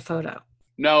take the photo.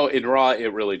 No, in RAW,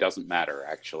 it really doesn't matter,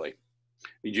 actually.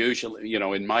 Usually, you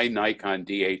know, in my Nikon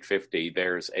D850,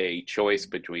 there's a choice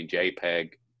between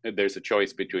JPEG, there's a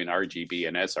choice between RGB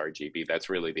and sRGB. That's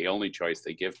really the only choice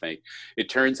they give me. It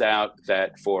turns out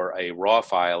that for a RAW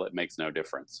file, it makes no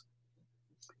difference.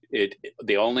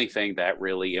 The only thing that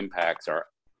really impacts are,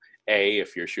 A,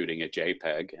 if you're shooting a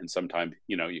JPEG, and sometimes,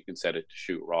 you know, you can set it to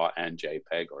shoot RAW and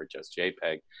JPEG or just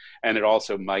JPEG. And it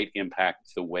also might impact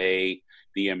the way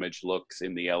the image looks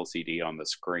in the LCD on the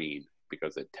screen,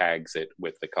 because it tags it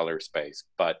with the color space,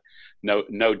 but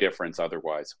no difference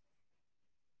otherwise.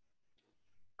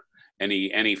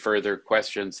 Any further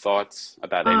questions, thoughts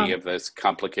about any of this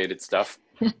complicated stuff?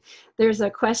 There's a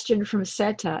question from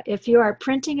Seta. If you are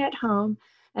printing at home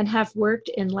and have worked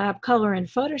in lab color in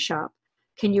Photoshop,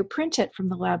 can you print it from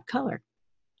the lab color?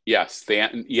 Yes,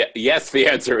 yes, the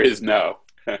answer is no.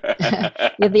 Yeah,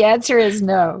 the answer is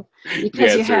no,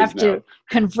 because you have to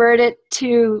convert it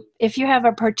to, if you have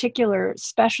a particular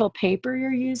special paper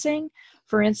you're using,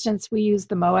 for instance, we use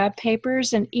the Moab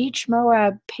papers, and each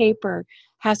Moab paper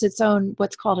has its own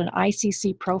what's called an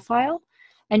ICC profile,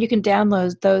 and you can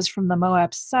download those from the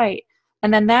Moab site.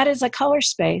 And then that is a color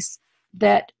space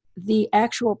that the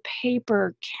actual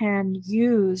paper can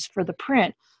use for the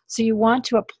print. So you want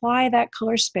to apply that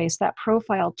color space, that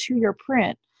profile, to your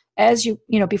print as you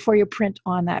know, before you print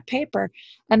on that paper.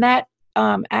 And that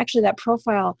actually, that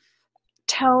profile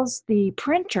tells the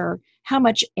printer how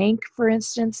much ink, for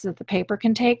instance, that the paper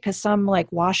can take, because some like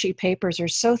washi papers are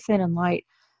so thin and light,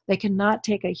 they cannot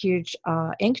take a huge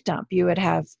ink dump. You would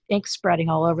have ink spreading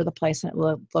all over the place and it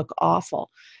would look awful.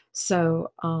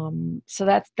 So, so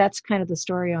that's kind of the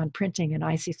story on printing and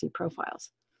ICC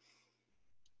profiles.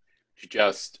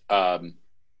 Just,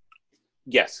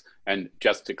 yes, and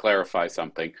just to clarify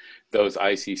something, those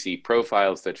ICC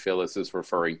profiles that Phyllis is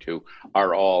referring to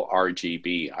are all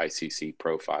RGB ICC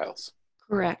profiles.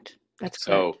 Correct. That's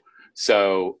correct.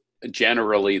 So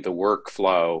generally the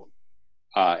workflow,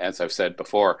 as I've said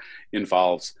before,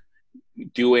 involves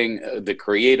doing the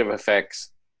creative effects.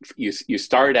 You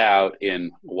start out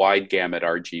in wide gamut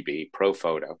RGB, Pro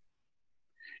Photo.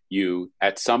 You,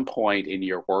 at some point in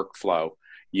your workflow,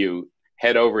 you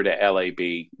head over to LAB,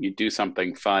 you do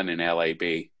something fun in LAB,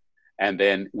 and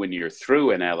then when you're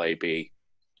through in LAB,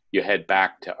 you head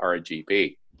back to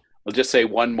RGB. I'll just say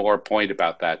one more point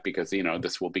about that, because, you know,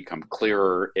 this will become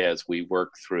clearer as we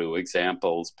work through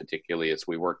examples, particularly as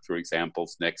we work through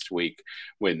examples next week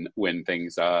when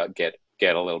things get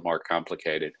a little more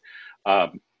complicated.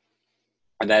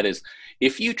 And that is,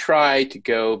 if you try to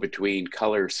go between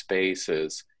color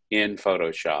spaces in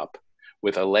Photoshop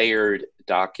with a layered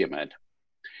document,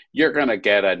 you're going to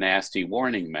get a nasty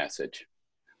warning message.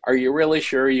 Are you really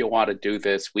sure you want to do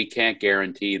this? We can't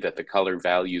guarantee that the color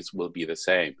values will be the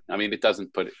same. I mean, it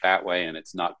doesn't put it that way, and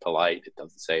it's not polite. It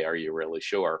doesn't say, are you really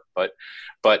sure? But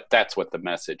that's what the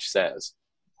message says.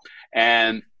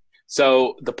 And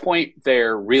so the point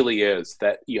there really is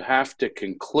that you have to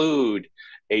conclude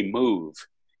a move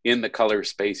in the color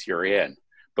space you're in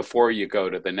before you go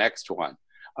to the next one.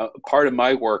 Part of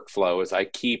my workflow is I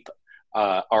keep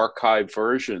archived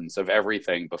versions of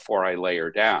everything before I layer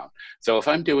down. So if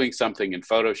I'm doing something in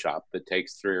Photoshop that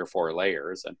takes 3 or 4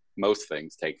 layers, and most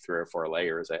things take 3 or 4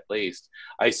 layers at least,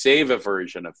 I save a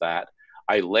version of that,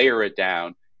 I layer it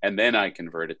down, and then I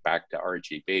convert it back to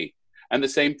RGB. And the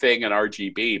same thing in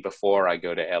RGB before I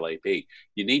go to LAB.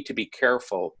 You need to be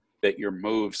careful that your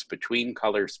moves between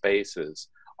color spaces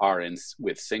are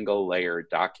with single layer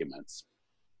documents.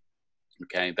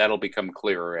 Okay, that'll become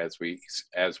clearer as we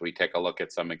take a look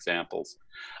at some examples.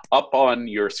 Up on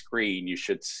your screen, you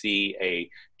should see a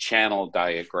channel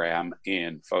diagram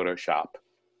in Photoshop.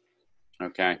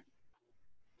 Okay.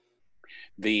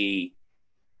 The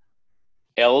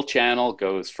L channel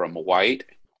goes from white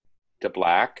to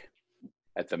black.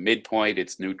 At the midpoint,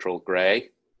 it's neutral gray.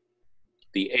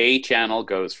 The A channel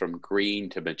goes from green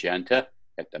to magenta.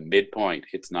 At the midpoint,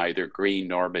 it's neither green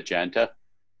nor magenta.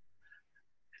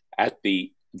 At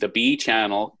the B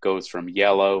channel goes from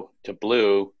yellow to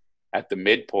blue. At the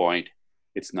midpoint,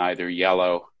 it's neither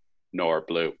yellow nor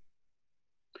blue.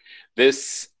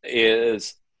 This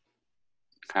is,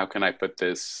 how can I put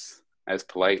this as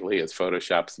politely as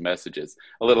Photoshop's messages?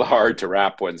 A little hard to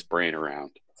wrap one's brain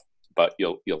around, but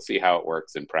you'll see how it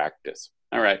works in practice.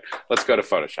 All right, let's go to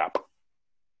Photoshop.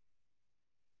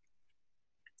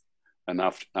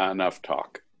 Enough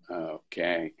talk.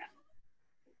 Okay.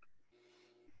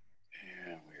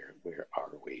 Where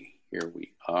are we? Here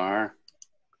we are.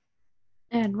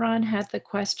 And Ron had the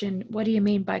question, what do you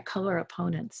mean by color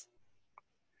opponents?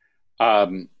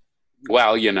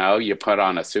 Well, you put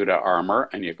on a suit of armor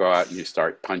and you go out and you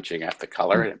start punching at the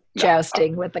color.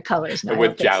 Jousting with the colors. No,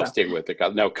 with jousting with the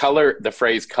color. No, the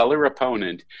phrase color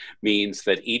opponent means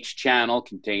that each channel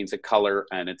contains a color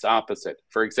and its opposite.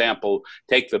 For example,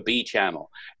 take the B channel.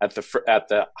 At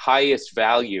the highest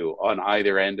value on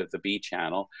either end of the B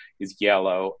channel is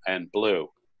yellow and blue.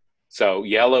 So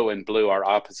yellow and blue are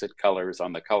opposite colors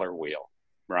on the color wheel,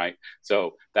 right?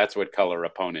 So that's what color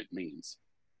opponent means.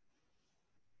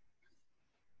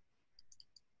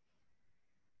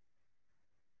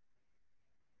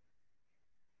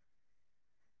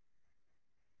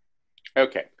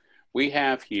 Okay, we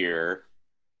have here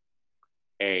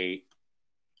let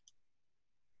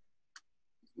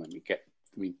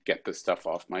me get this stuff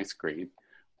off my screen.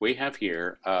 We have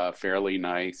here a fairly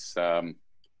nice,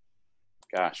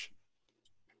 gosh,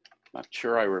 not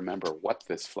sure I remember what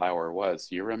this flower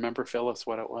was. You remember, Phyllis,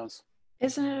 what it was?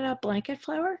 Isn't it a blanket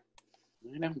flower?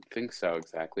 I don't think so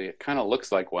exactly. It kind of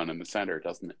looks like one in the center,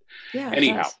 doesn't it? Yeah.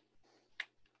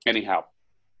 Anyhow.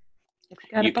 If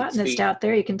you've got a botanist out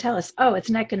there, you can tell us. Oh, it's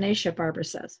an echinacea, Barbara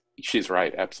says. She's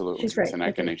right, absolutely. She's right. It's an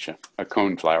echinacea, a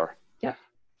cone flower. Yeah.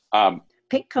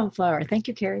 Pink cone flower. Thank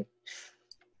you, Carrie.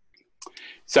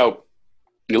 So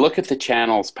you look at the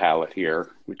channels palette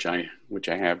here, which I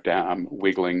have down. I'm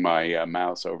wiggling my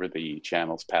mouse over the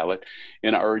channels palette.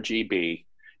 In RGB,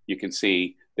 you can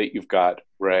see that you've got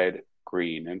red,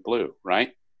 green, and blue,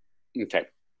 right? Okay.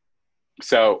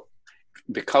 So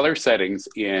the color settings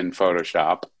in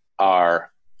Photoshop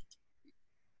are,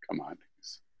 come on,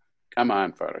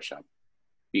 Photoshop,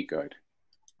 be good,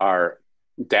 are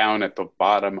down at the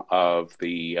bottom of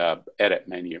the edit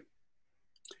menu.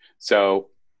 So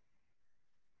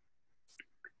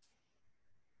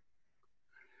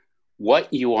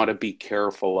what you want to be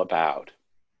careful about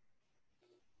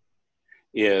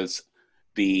is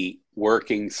the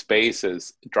working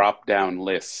spaces drop-down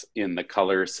lists in the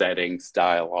color settings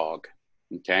dialog,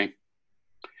 okay?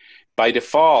 By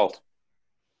default,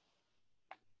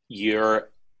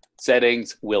 your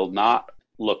settings will not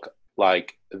look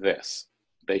like this.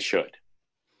 They should,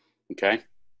 okay?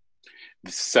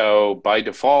 So by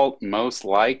default, most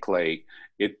likely,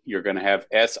 you're going to have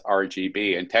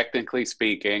sRGB, and technically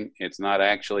speaking, it's not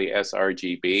actually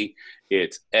sRGB,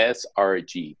 it's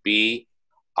sRGB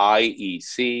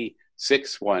IEC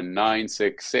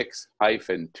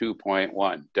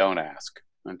 61966-2.1. Don't ask,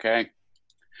 okay?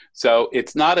 So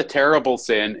it's not a terrible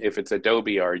sin if it's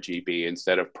Adobe RGB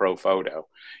instead of ProPhoto,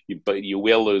 but you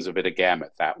will lose a bit of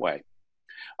gamut that way.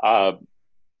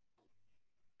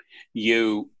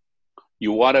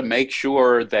 You want to make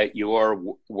sure that your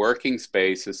working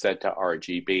space is set to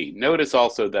RGB. Notice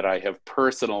also that I have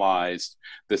personalized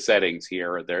the settings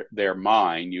here. They're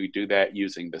mine. You do that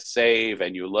using the save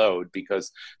and you load,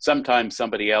 because sometimes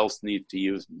somebody else needs to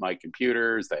use my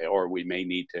computers, or we may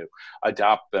need to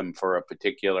adopt them for a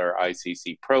particular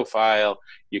ICC profile.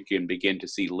 You can begin to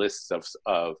see lists of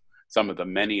some of the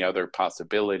many other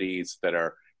possibilities that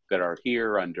are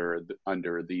here under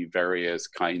the various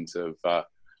kinds of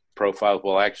profiles.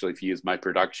 Well, actually, if you use my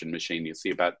production machine, you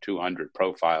see about 200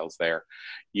 profiles there.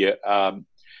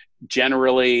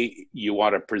 Generally, you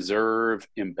want to preserve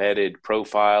embedded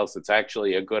profiles. It's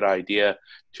actually a good idea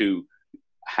to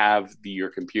have your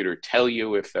computer tell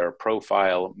you if there are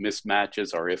profile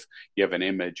mismatches or if you have an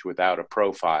image without a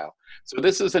profile. So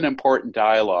this is an important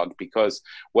dialogue, because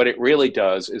what it really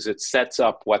does is it sets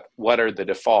up what are the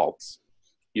defaults.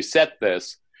 You set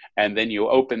this, and then you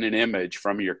open an image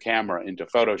from your camera into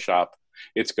Photoshop,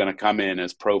 it's going to come in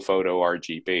as ProPhoto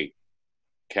RGB,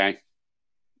 okay?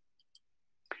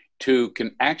 To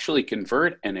actually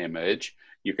convert an image,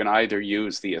 you can either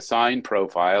use the assign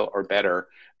profile, or better,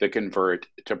 the convert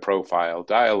to profile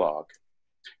dialog.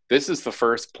 This is the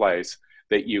first place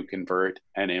that you convert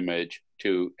an image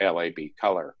to LAB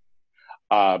color.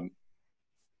 Um,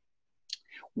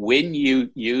 when you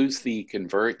use the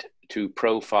convert to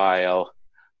profile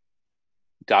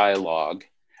dialog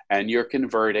and you're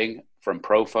converting from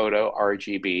ProPhoto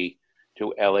RGB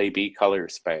to LAB color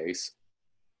space,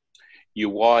 you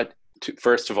want to,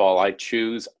 first of all, I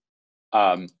choose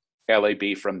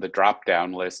LAB from the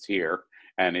drop-down list here,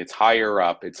 and it's higher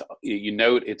up. It's, you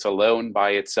note it's alone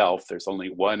by itself. There's only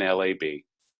one LAB.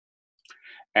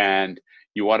 And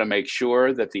you want to make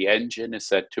sure that the engine is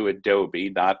set to Adobe,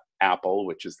 not Apple,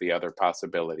 which is the other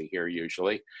possibility here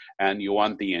usually. And you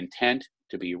want the intent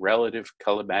to be relative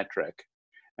colorimetric.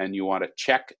 And you want to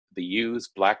check the Use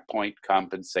Black Point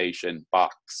Compensation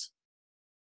box.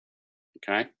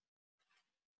 Okay?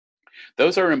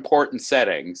 Those are important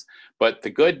settings, but the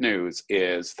good news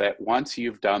is that once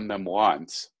you've done them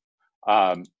once,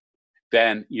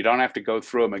 then you don't have to go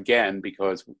through them again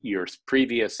because your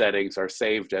previous settings are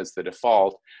saved as the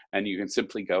default, and you can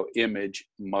simply go image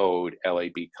mode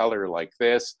LAB color like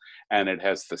this, and it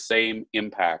has the same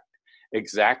impact,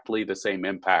 exactly the same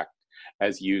impact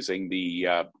as using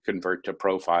the convert to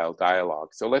profile dialog.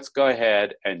 So let's go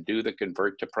ahead and do the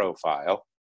convert to profile.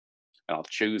 And I'll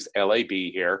choose LAB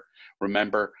here.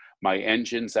 Remember, my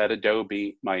engine's at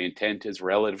Adobe, my intent is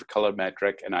relative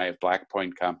colorimetric, and I have black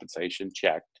point compensation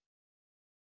checked.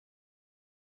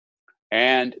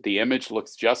 And the image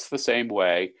looks just the same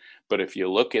way, but if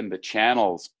you look in the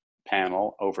channels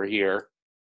panel over here,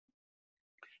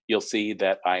 you'll see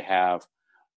that I have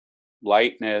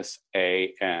lightness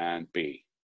A and B.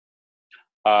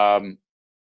 Are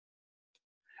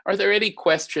there any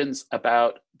questions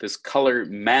about this color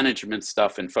management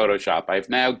stuff in Photoshop? I've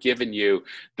now given you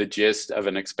the gist of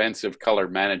an expensive color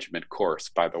management course,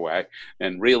 by the way,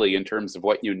 and really in terms of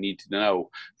what you need to know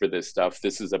for this stuff,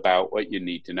 this is about what you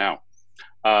need to know.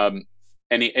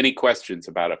 Any questions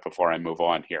about it before I move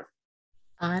on here?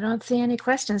 I don't see any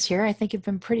questions here. I think you've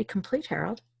been pretty complete,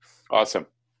 Harold. Awesome.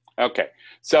 Okay,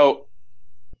 so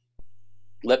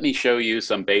let me show you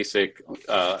some basic.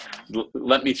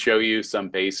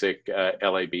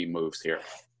 LAB moves here.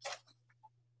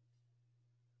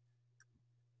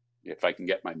 If I can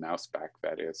get my mouse back,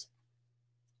 that is.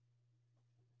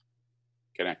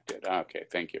 Connected. Okay,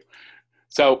 thank you.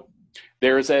 So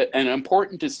there's an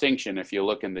important distinction if you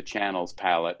look in the channels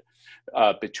palette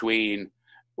between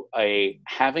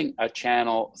having a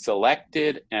channel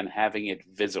selected and having it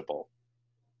visible.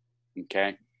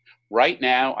 Okay, right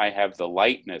now I have the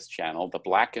lightness channel, the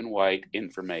black and white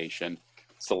information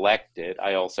selected.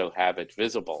 I also have it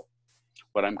visible.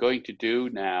 What I'm going to do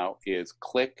now is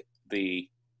click the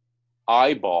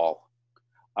eyeball.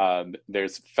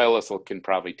 There's fellows who can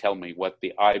probably tell me what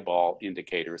the eyeball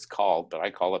indicator is called, but I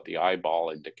call it the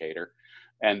eyeball indicator.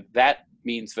 And that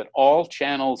means that all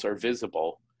channels are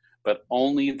visible, but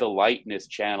only the lightness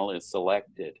channel is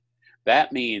selected.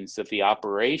 That means that the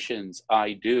operations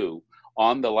I do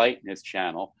on the lightness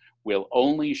channel will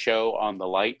only show on the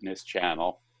lightness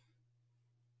channel,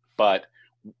 but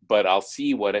I'll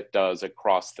see what it does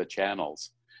across the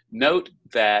channels. Note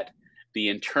that the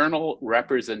internal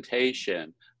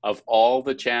representation of all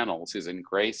the channels is in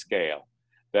grayscale.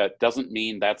 That doesn't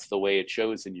mean that's the way it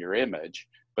shows in your image,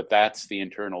 but that's the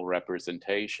internal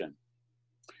representation.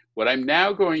 What I'm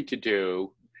now going to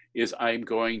do is I'm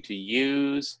going to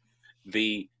use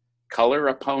the color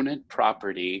opponent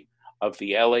property of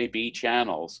the LAB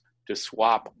channels to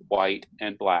swap white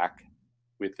and black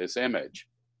with this image.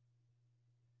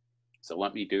 So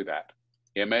let me do that.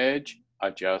 Image,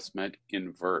 adjustment,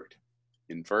 invert.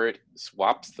 Invert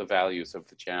swaps the values of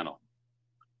the channel.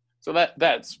 So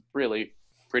that's really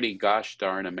pretty gosh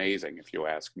darn amazing if you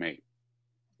ask me.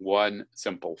 One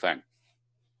simple thing.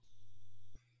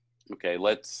 Okay,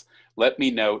 let me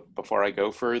note before I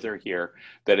go further here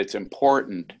that it's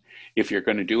important if you're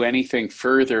going to do anything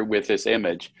further with this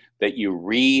image that you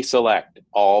reselect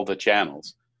all the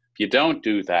channels. If you don't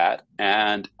do that,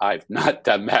 and I've not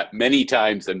done that many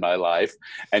times in my life,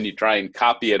 and you try and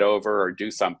copy it over or do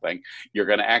something, you're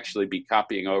going to actually be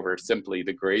copying over simply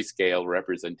the grayscale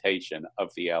representation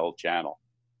of the L channel.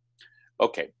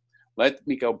 Okay, let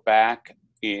me go back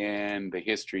in the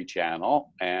history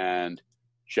channel and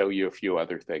show you a few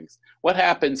other things. What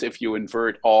happens if you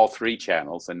invert all three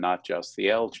channels and not just the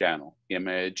L channel?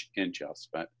 Image,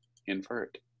 adjustment,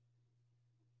 invert.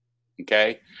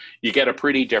 Okay, you get a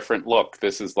pretty different look.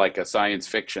 This is like a science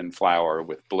fiction flower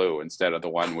with blue instead of the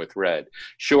one with red.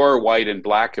 Sure, white and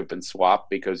black have been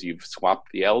swapped because you've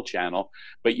swapped the L channel,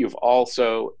 but you've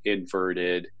also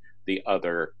inverted the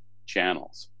other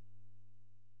channels.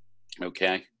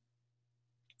 Okay.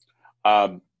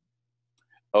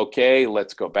 Okay,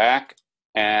 let's go back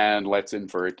and let's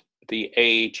invert the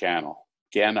A channel.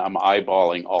 Again, I'm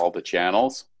eyeballing all the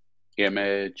channels.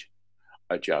 Image,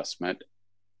 adjustment,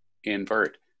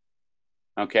 invert.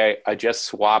 Okay, I just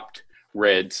swapped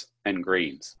reds and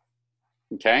greens.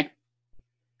 Okay.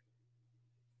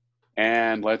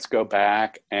 And let's go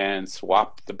back and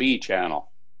swap the B channel.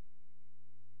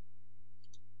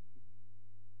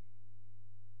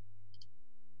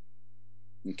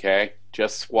 Okay,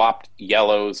 just swapped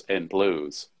yellows and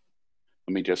blues.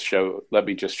 Let me just show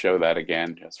that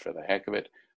again, just for the heck of it.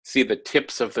 See, the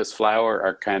tips of this flower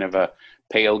are kind of a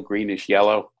pale greenish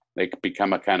yellow. They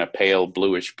become a kind of pale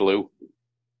bluish blue.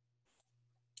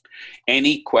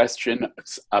 Any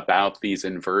questions about these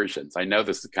inversions? I know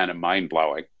this is kind of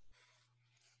mind-blowing.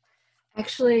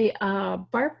 Actually,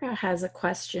 Barbara has a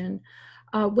question.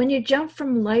 When you jump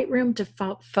from Lightroom to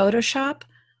Photoshop,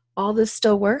 all this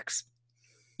still works?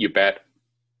 You bet.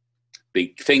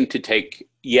 The thing to take,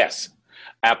 yes,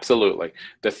 absolutely.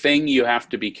 The thing you have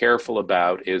to be careful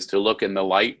about is to look in the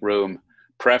Lightroom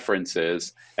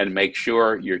preferences and make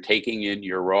sure you're taking in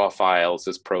your raw files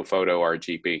as ProPhoto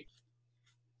RGB.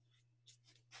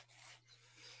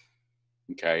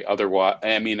 Okay, otherwise,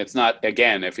 I mean, it's not,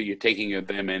 again, if you're taking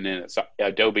them in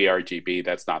Adobe RGB,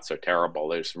 that's not so terrible.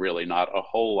 There's really not a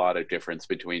whole lot of difference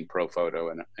between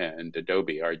ProPhoto and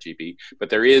Adobe RGB, but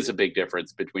there is a big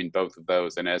difference between both of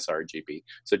those and sRGB.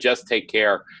 So just take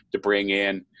care to bring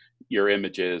in your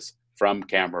images from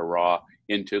Camera Raw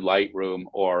into Lightroom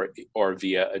or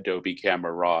via Adobe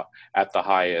Camera Raw at the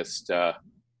highest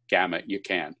gamut you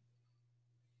can.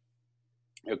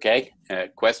 Okay,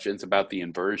 questions about the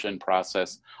inversion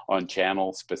process on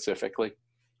channel specifically?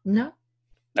 No.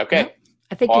 Okay. No.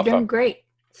 I think awesome. You're doing great.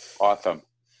 Awesome.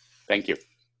 Thank you.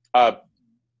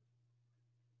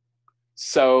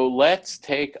 So let's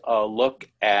take a look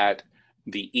at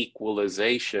the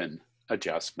equalization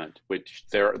adjustment, which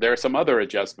there are some other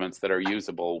adjustments that are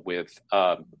usable with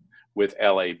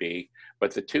LAB,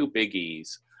 but the two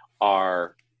biggies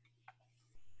are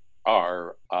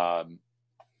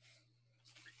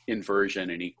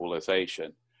inversion and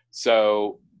equalization.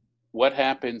 So what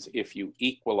happens if you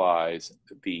equalize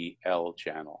the L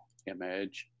channel?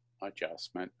 Image,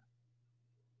 adjustment,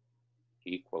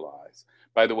 equalize.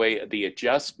 By the way, the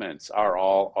adjustments are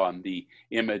all on the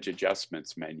image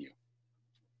adjustments menu.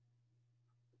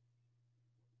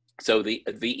 So the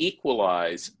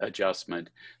equalize adjustment,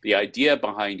 the idea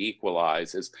behind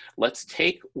equalize is let's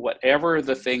take whatever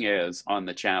the thing is on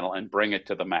the channel and bring it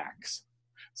to the max.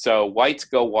 So whites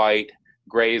go white,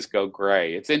 grays go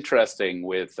gray. It's interesting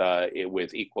with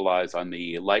equalize on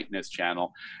the lightness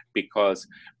channel because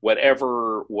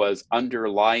whatever was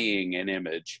underlying an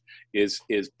image is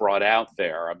brought out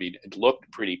there. I mean, it looked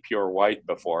pretty pure white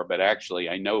before, but actually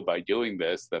I know by doing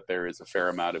this that there is a fair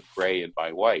amount of gray and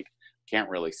by white. Can't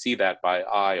really see that by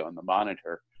eye on the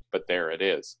monitor, but there it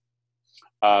is.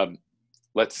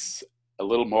 Let's, a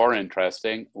little more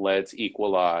interesting, let's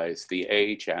equalize the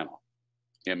A channel.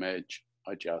 Image,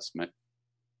 adjustment,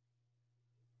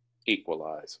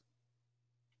 equalize.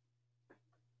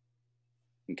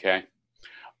 Okay.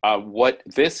 What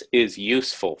this is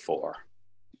useful for,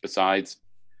 besides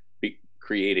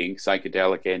creating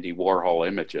psychedelic Andy Warhol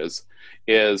images,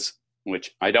 is,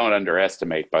 which I don't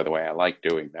underestimate, by the way, I like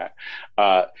doing that.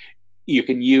 You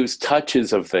can use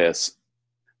touches of this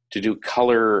to do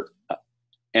color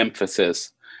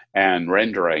emphasis and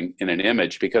rendering in an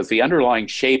image because the underlying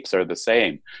shapes are the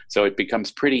same. So it becomes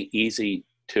pretty easy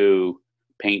to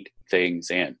paint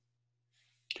things in.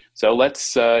 So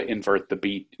let's invert the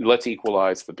B, let's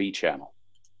equalize the B channel.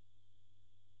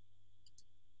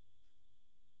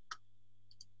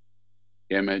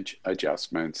 Image,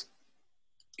 adjustments,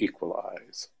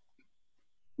 equalize.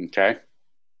 Okay.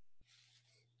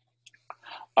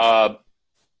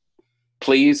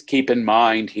 Please keep in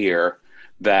mind here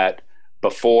that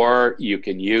before you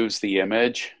can use the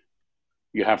image,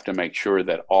 you have to make sure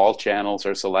that all channels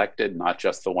are selected, not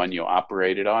just the one you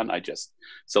operated on. I just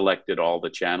selected all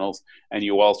the channels. And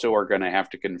you also are going to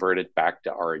have to convert it back to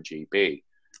RGB.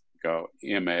 Go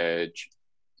image,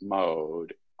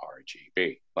 mode,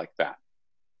 RGB, like that.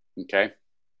 Okay.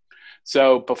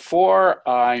 So before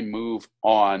I move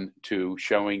on to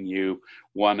showing you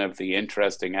one of the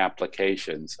interesting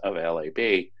applications of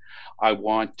LAB, I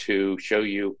want to show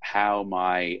you how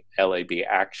my LAB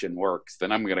action works.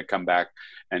 Then I'm going to come back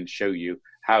and show you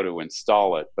how to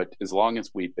install it. But as long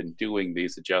as we've been doing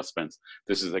these adjustments,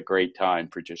 this is a great time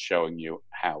for just showing you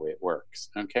how it works.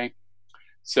 Okay.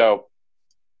 So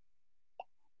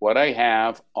what I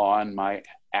have on my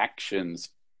actions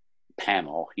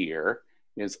panel here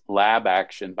is Lab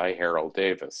Action by Harold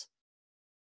Davis.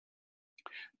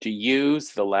 to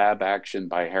use the lab action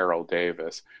by Harold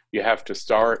Davis, you have to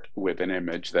start with an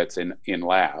image that's in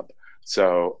lab.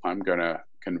 So I'm going to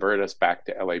convert us back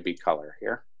to LAB color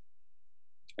here.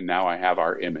 And now I have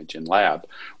our image in lab.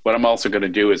 What I'm also going to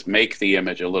do is make the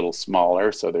image a little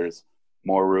smaller so there's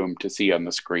more room to see on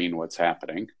the screen what's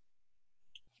happening.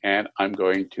 And I'm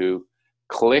going to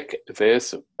click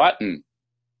this button,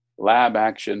 Lab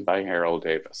Action by Harold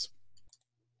Davis.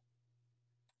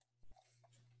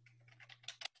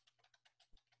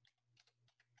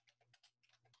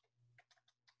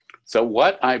 So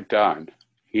what I've done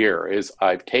here is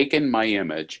I've taken my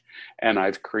image and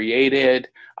I've created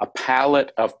a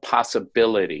palette of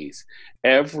possibilities.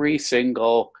 Every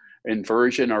single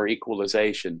inversion or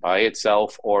equalization by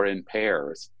itself or in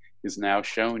pairs is now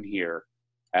shown here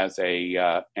as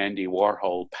a Andy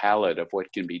Warhol palette of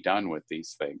what can be done with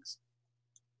these things.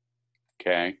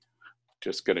 Okay,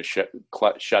 just going to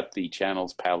shut the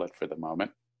channels palette for the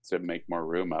moment to make more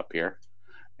room up here.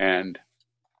 And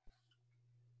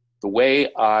the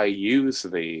way I use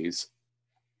these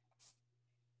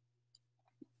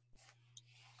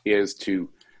is to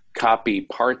copy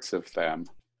parts of them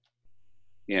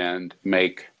and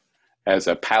make as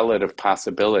a palette of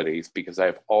possibilities, because I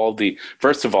have all the,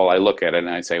 first of all, I look at it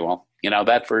and I say, well, you know,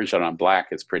 that version on black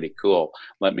is pretty cool.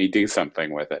 Let me do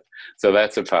something with it. So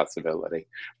that's a possibility.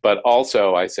 But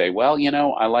also I say, well, you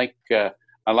know, I like the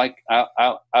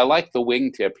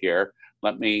wingtip here.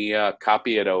 Let me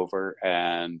copy it over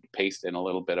and paste in a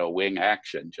little bit of wing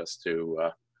action just to,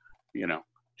 you know,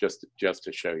 just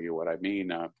to show you what I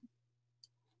mean.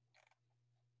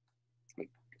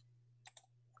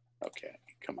 Okay,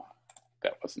 come on.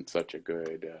 That wasn't such a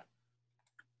good...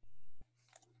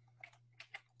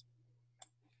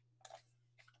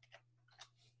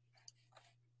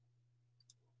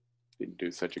 didn't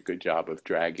do such a good job of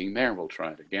dragging there. We'll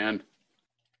try it again.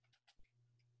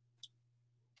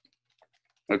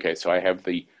 Okay, so I have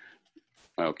the,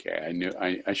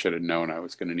 okay, I should have known I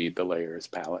was going to need the layers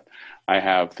palette. I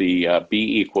have the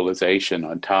B equalization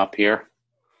on top here.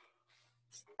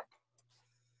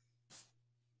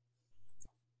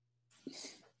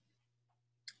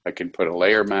 I can put a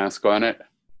layer mask on it,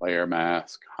 layer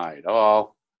mask, hide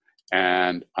all,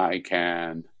 and I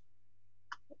can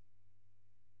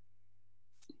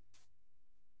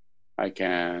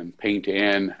paint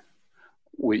in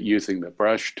with using the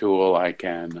brush tool. I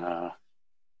can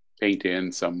paint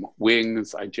in some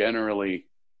wings. I generally,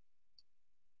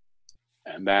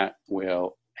 and that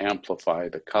will amplify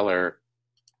the color.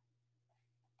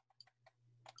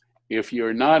 If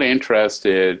you're not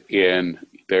interested in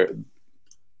there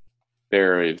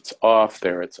it's off,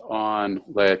 there it's on,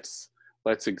 let's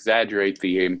exaggerate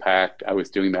the impact. I was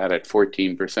doing that at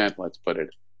 14%. Let's put it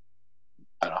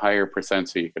at a higher percent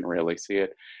so you can really see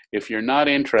it. If you're not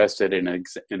interested in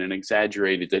an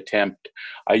exaggerated attempt,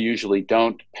 I usually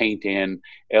don't paint in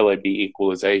LAB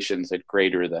equalizations at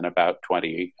greater than about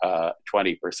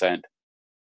 20%.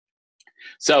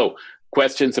 So,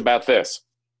 questions about this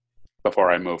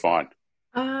before I move on?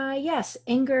 Yes,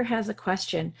 Inger has a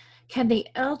question. Can the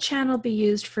L channel be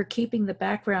used for keeping the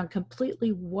background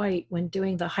completely white when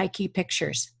doing the high key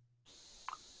pictures?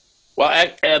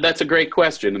 Well, that's a great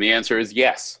question, and the answer is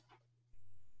yes.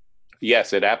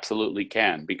 Yes, it absolutely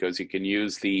can, because you can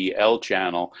use the L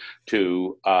channel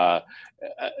you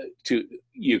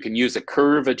can use a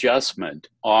curve adjustment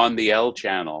on the L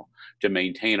channel to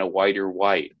maintain a whiter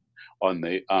white on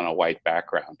a white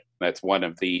background. That's one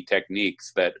of the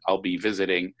techniques that I'll be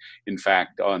visiting, in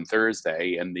fact, on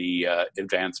Thursday in the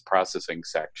advanced processing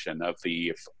section of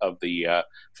the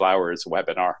Flowers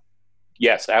webinar.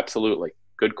 Yes, absolutely.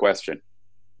 Good question.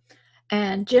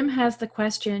 And Jim has the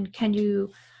question, can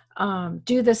you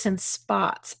do this in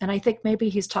spots? And I think maybe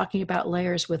he's talking about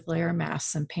layers with layer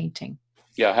masks and painting.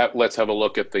 Yeah, let's have a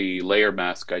look at the layer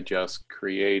mask I just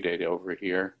created over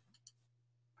here.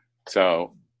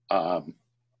 So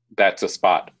that's a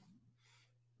spot,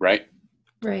 right?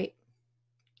 Right.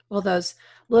 Well, those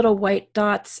little white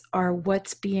dots are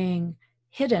what's being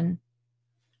hidden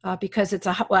because it's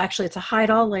actually it's a hide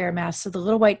all layer mask. So the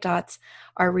little white dots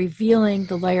are revealing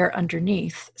the layer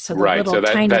underneath. So the right. little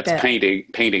So tiny that's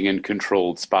bit. painting in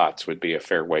controlled spots would be a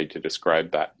fair way to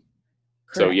describe that.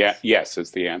 Correct. So yeah, yes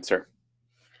is the answer.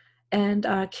 And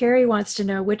Carrie wants to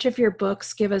know, which of your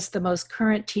books give us the most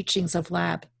current teachings of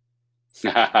lab?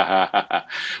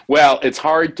 Well, it's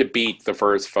hard to beat the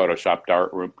first Photoshop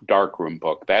Darkroom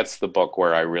book. That's the book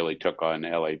where I really took on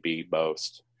LAB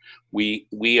most.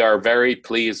 We are very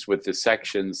pleased with the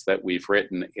sections that we've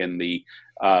written in the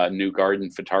new garden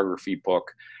photography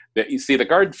book You see, the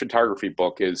garden photography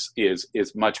book is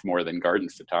much more than garden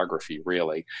photography,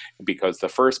 really, because the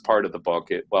first part of the book,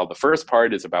 the first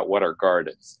part is about what are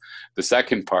gardens. The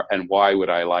second part, and why would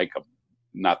I like them?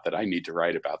 Not that I need to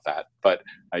write about that, but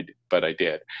I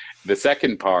did. The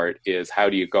second part is how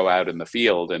do you go out in the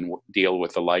field and deal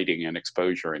with the lighting and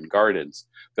exposure in gardens.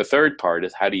 The third part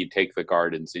is how do you take the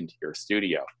gardens into your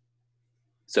studio.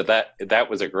 So that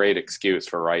was a great excuse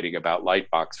for writing about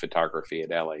lightbox photography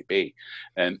at LAB.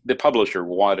 And the publisher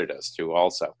wanted us to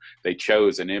also. They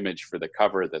chose an image for the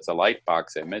cover that's a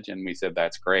lightbox image, and we said,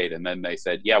 that's great. And then they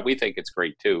said, yeah, we think it's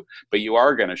great too, but you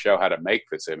are going to show how to make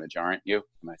this image, aren't you?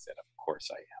 And I said, of course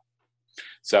I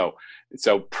am.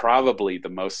 So probably the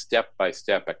most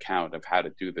step-by-step account of how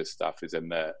to do this stuff is in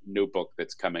the new book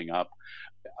that's coming up,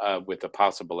 with the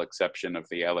possible exception of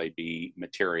the LAB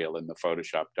material in the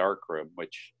Photoshop darkroom,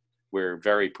 which we're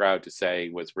very proud to say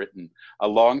was written a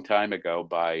long time ago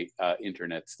by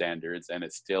internet standards, and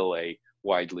is still a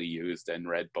widely used and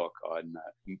read book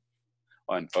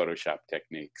on Photoshop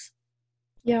techniques.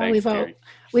 Yeah, Thanks,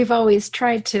 we've always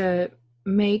tried to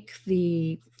make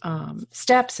the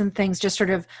steps and things just sort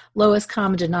of lowest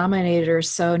common denominators,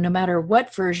 so no matter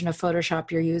what version of Photoshop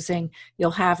you're using,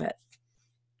 you'll have it.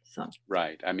 So.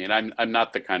 Right. I mean, I'm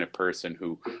not the kind of person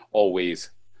who always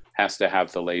has to have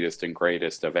the latest and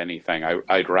greatest of anything.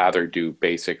 I'd rather do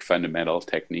basic fundamental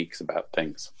techniques about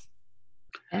things.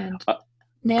 And go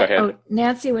ahead.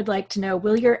 Nancy would like to know,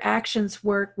 will your actions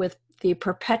work with the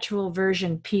perpetual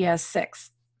version PS6?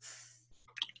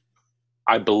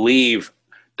 I believe,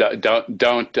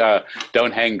 don't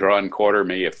hang, draw, and quarter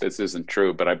me if this isn't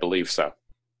true, but I believe so.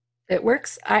 It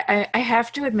works. I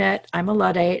have to admit, I'm a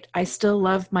Luddite. I still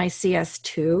love my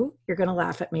CS2. You're going to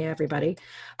laugh at me, everybody.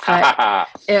 But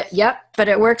but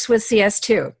it works with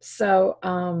CS2. So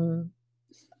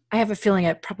I have a feeling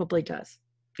it probably does.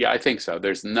 Yeah, I think so.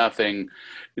 There's nothing,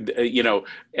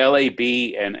 LAB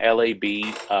and LAB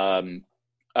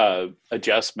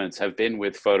adjustments have been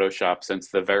with Photoshop since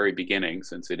the very beginning,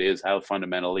 since it is how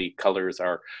fundamentally colors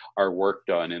are worked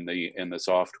on in the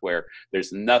software.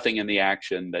 There's nothing in the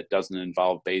action that doesn't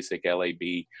involve basic LAB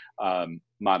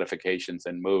modifications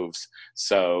and moves.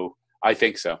 So I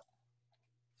think so.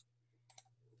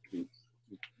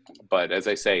 But as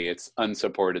I say, it's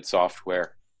unsupported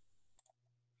software.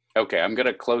 Okay, I'm going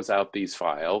to close out these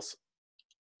files.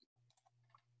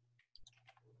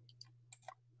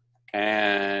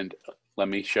 And let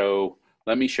me show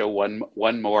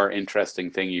one more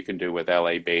interesting thing you can do with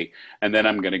LAB, and then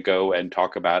I'm going to go and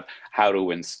talk about how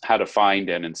to find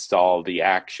and install the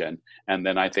action, and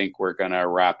then I think we're going to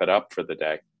wrap it up for the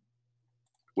day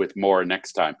with more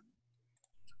next time.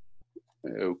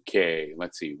 Okay,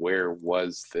 let's see, where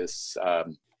was this?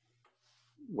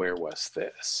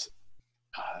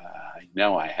 I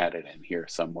know I had it in here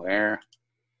somewhere.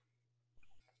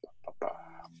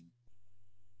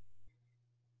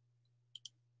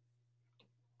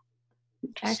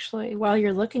 Actually, while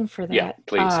you're looking for that, yeah,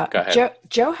 please, go ahead.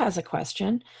 Joe has a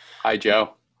question. Hi,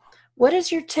 Joe. What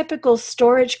is your typical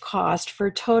storage cost for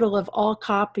a total of all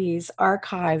copies,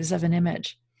 archives of an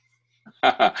image?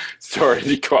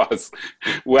 Storage costs.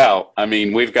 Well, I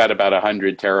mean, we've got about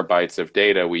 100 terabytes of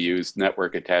data. We use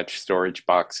network attached storage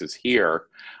boxes here.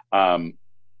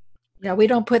 Yeah, we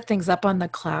don't put things up on the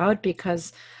cloud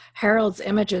because Harold's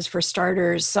images, for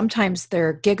starters, sometimes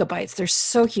they're gigabytes. They're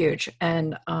so huge,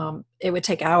 and it would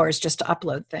take hours just to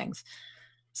upload things.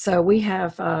 So we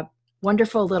have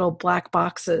wonderful little black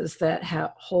boxes that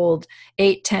hold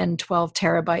 8, 10, 12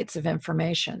 terabytes of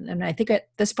information. And I think at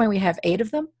this point we have 8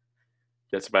 of them.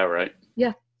 That's about right.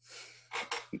 Yeah.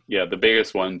 Yeah, the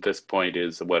biggest one at this point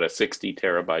is, a 60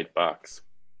 terabyte box.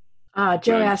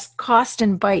 Joe asked, cost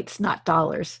in bytes, not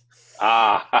dollars.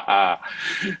 Yeah,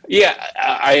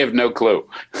 I have no clue.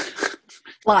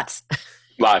 Lots.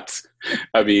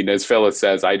 I mean, as Phyllis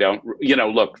says, I don't,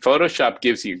 look, Photoshop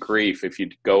gives you grief if you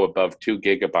go above 2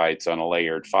 gigabytes on a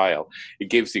layered file. It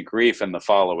gives you grief in the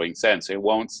following sense. It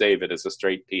won't save it as a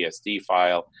straight PSD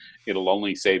file. It'll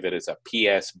only save it as a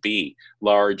PSB,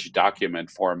 large document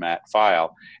format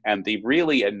file. And the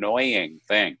really annoying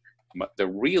thing that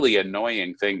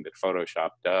Photoshop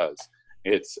does,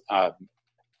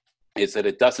 is that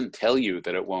it doesn't tell you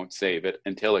that it won't save it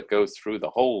until it goes through the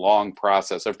whole long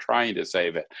process of trying to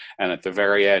save it. And at the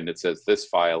very end, it says this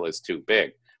file is too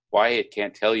big. Why it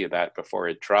can't tell you that before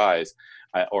it tries,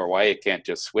 or why it can't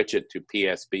just switch it to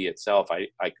PSB itself, I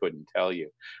couldn't tell you.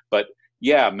 But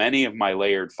yeah, many of my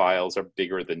layered files are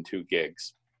bigger than 2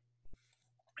 gigs.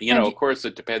 You know, of course,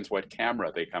 it depends what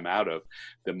camera they come out of.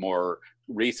 The more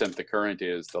recent the current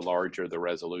is, the larger the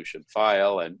resolution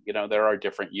file. And, you know, there are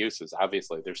different uses.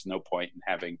 Obviously, there's no point in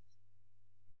having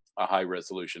a high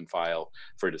resolution file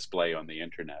for display on the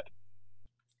internet.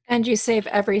 And you save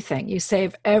everything. You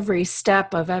save every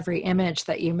step of every image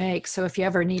that you make. So if you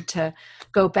ever need to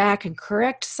go back and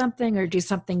correct something or do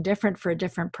something different for a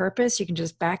different purpose, you can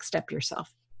just backstep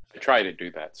yourself. I try to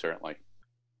do that, certainly.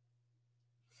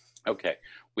 Okay,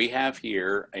 we have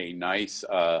here a nice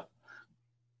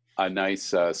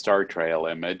star trail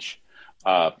image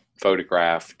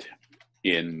photographed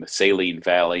in the Saline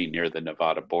Valley near the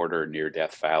Nevada border, near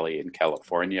Death Valley in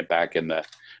California, back in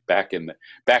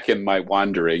my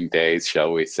wandering days,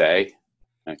 shall we say?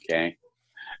 Okay,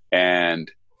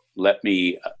 and let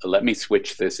me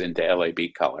switch this into LAB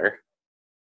color.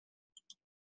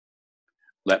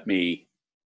 Let me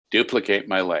duplicate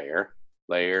my layer,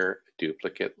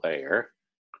 duplicate layer,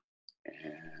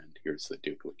 and here's the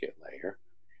duplicate layer.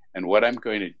 And what I'm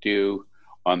going to do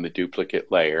on the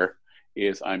duplicate layer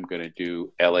is I'm going to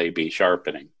do LAB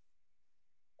sharpening.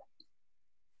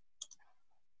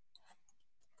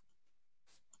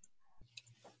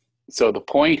 So the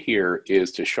point here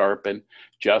is to sharpen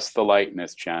just the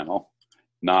lightness channel,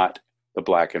 not the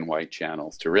black and white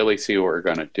channels. To really see what we're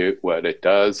going to do, what it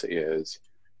does is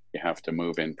you have to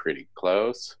move in pretty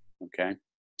close, okay?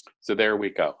 So there we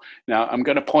go. Now I'm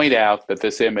going to point out that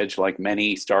this image, like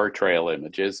many star trail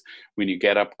images, when you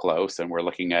get up close, and we're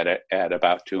looking at it at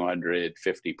about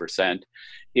 250%,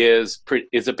 is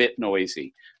a bit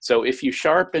noisy. So if you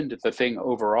sharpened the thing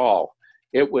overall,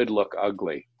 it would look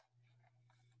ugly.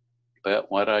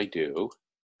 But what I do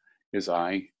is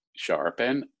I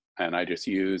sharpen, and I just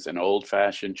use an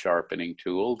old-fashioned sharpening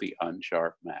tool, the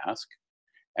unsharp mask.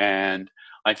 And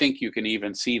I think you can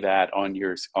even see that on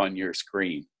your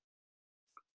screen.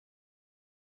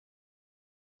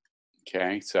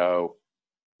 Okay, so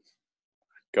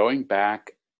going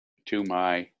back to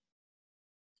my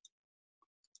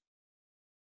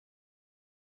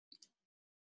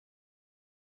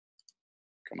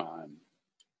come on.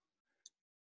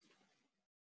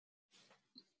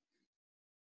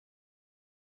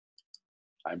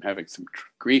 I'm having some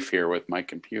grief here with my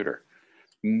computer.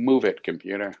 Move it,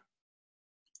 computer.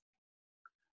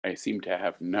 I seem to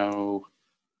have no.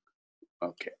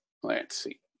 Okay, let's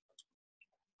see.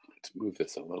 Let's move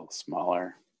this a little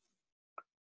smaller.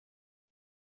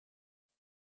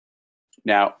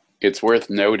 Now, it's worth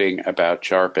noting about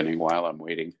sharpening while I'm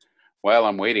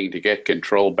waiting to get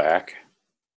control back,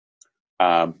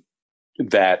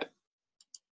 that,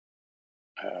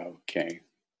 okay.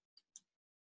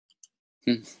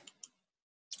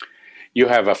 You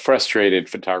have a frustrated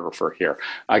photographer here.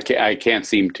 I can't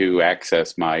seem to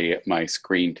access my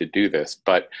screen to do this,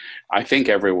 but I think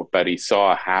everybody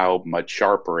saw how much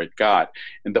sharper it got.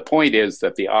 And the point is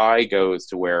that the eye goes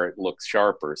to where it looks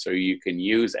sharper. So you can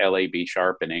use LAB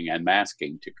sharpening and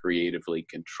masking to creatively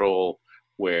control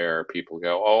where people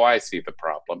go, oh, I see the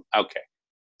problem. Okay.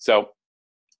 So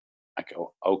I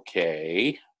go,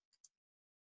 okay.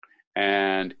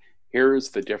 And here's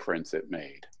the difference it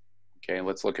made. Okay,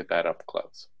 let's look at that up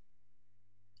close.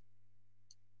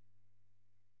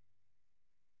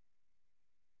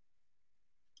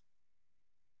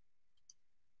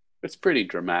 It's pretty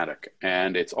dramatic,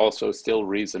 and it's also still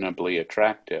reasonably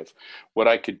attractive. What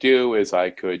I could do is I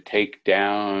could take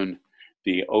down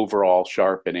the overall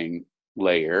sharpening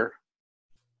layer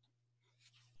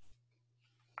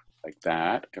like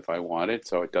that if I wanted,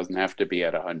 so it doesn't have to be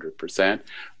at 100%.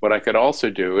 What I could also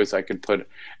do is I could put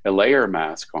a layer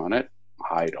mask on it,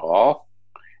 hide all,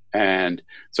 and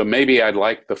so maybe I'd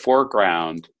like the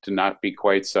foreground to not be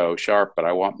quite so sharp, but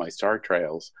I want my star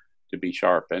trails to be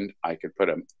sharpened. I could put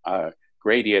a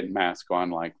gradient mask on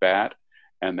like that,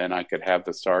 and then I could have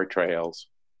the star trails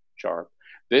sharp.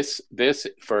 This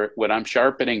for when I'm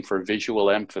sharpening for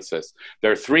visual emphasis,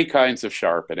 there are three kinds of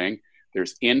sharpening.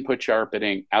 There's input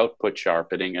sharpening, output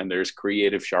sharpening, and there's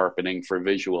creative sharpening for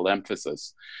visual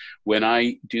emphasis. When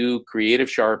I do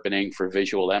creative sharpening for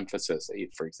visual emphasis,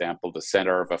 for example, the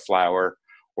center of a flower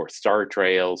or star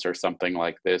trails or something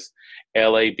like this,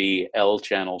 LAB,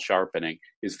 L-channel sharpening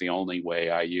is the only way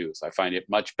I use. I find it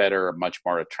much better, much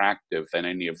more attractive than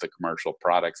any of the commercial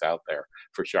products out there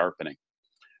for sharpening.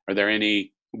 Are there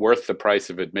any worth the price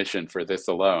of admission for this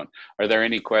alone? Are there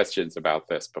any questions about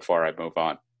this before I move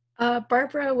on?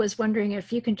 Barbara was wondering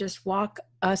if you can just walk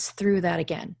us through that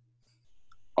again.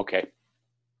 Okay.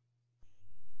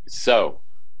 So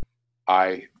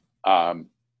I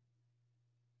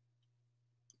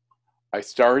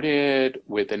started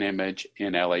with an image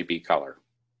in LAB color.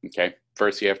 Okay.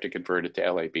 First, you have to convert it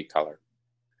to LAB color.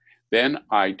 Then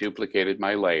I duplicated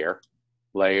my layer,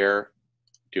 layer,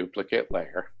 duplicate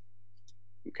layer,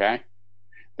 okay?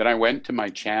 Then I went to my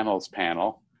channels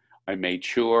panel. I made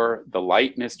sure the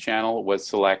lightness channel was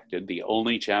selected, the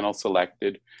only channel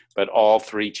selected, but all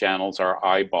 3 channels are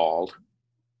eyeballed.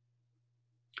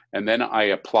 And then I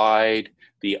applied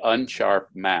the unsharp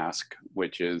mask,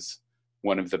 which is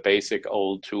one of the basic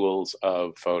old tools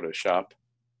of Photoshop.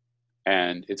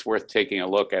 And it's worth taking a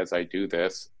look as I do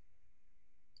this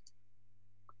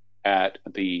at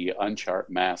the unsharp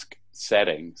mask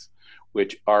settings,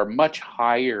 which are much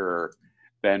higher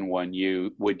than one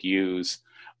you would use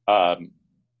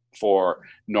for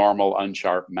normal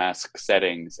unsharp mask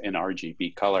settings in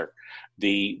RGB color.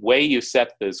 The way you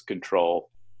set this control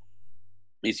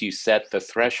is you set the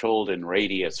threshold and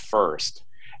radius first,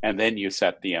 and then you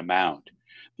set the amount.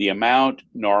 The amount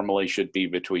normally should be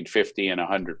between 50 and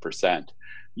 100%.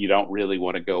 You don't really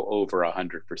want to go over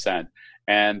 100%.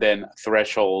 And then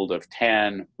threshold of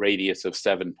 10, radius of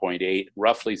 7.8.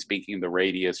 Roughly speaking, the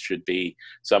radius should be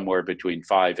somewhere between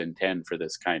 5 and 10 for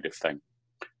this kind of thing.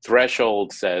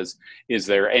 Threshold says, is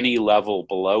there any level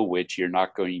below which you're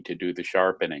not going to do the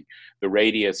sharpening? The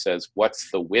radius says,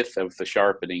 what's the width of the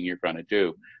sharpening you're going to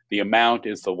do? The amount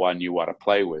is the one you want to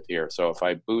play with here. So if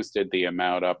I boosted the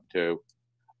amount up to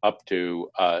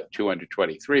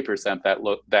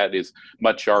 223%, that is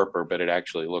much sharper, but it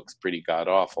actually looks pretty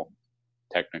god-awful,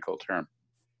 technical term.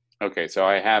 Okay, so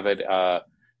I have it at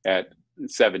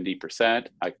 70%.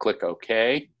 I click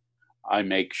OK. I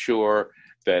make sure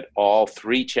that all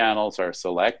 3 channels are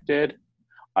selected.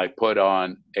 I put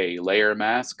on a layer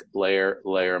mask,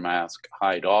 layer mask,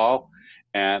 hide all,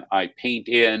 and I paint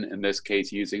in this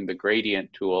case, using the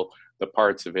gradient tool, the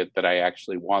parts of it that I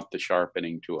actually want the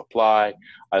sharpening to apply.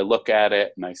 I look at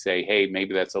it and I say, hey,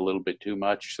 maybe that's a little bit too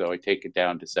much, so I take it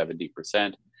down to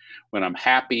 70%. When I'm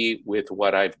happy with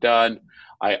what I've done,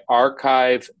 I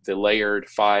archive the layered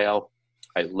file,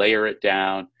 I layer it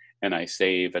down, and I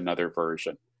save another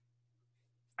version.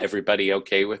 Everybody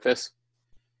okay with this?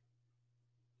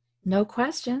 No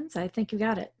questions. I think you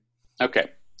got it. Okay.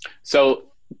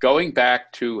 So going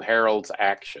back to Harold's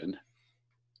action,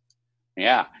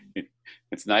 yeah,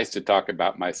 it's nice to talk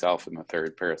about myself in the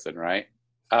third person, right?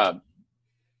 I'm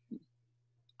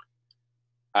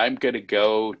going to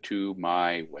go to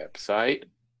my website.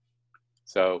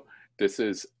 So this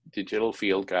is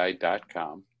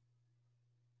digitalfieldguide.com.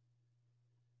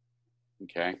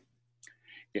 Okay.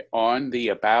 On the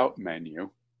About menu,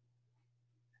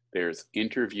 there's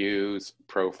interviews,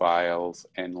 profiles,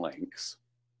 and links.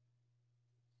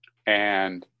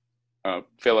 And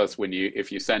Phyllis,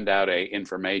 if you send out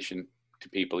information to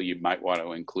people, you might want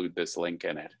to include this link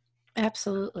in it.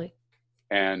 Absolutely.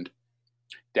 And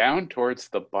down towards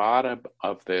the bottom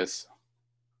of this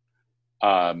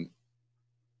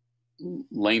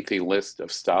lengthy list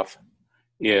of stuff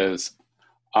is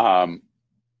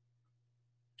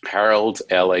Harold's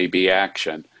LAB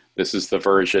action. This is the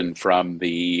version from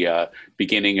the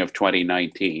beginning of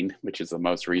 2019, which is the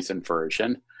most recent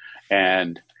version.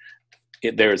 And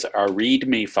there's a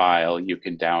README file you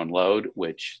can download,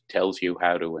 which tells you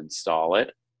how to install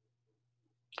it.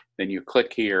 Then you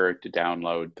click here to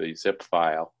download the zip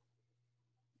file.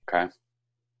 Okay.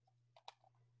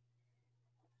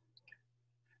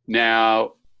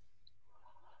 Now,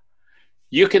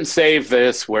 you can save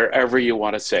this wherever you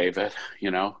want to save it.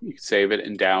 You can save it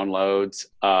in downloads.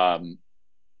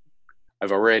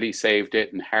 I've already saved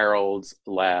it in Harold's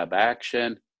Lab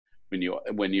Action.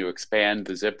 When you expand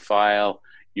the zip file,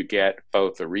 you get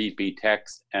both a README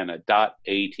text and a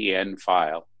 .atn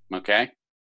file. Okay.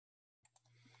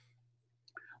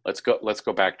 Let's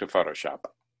go back to Photoshop.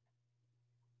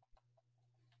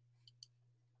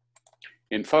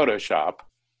 In Photoshop,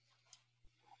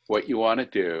 what you want to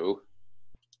do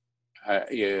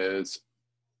is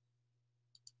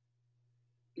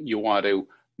you want to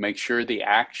make sure the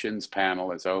Actions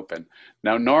panel is open.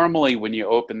 Now, normally when you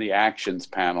open the Actions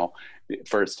panel the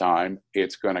first time,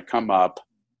 it's going to come up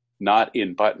not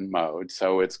in button mode,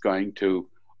 so it's going to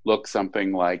look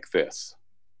something like this.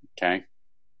 Okay?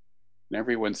 Can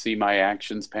everyone see my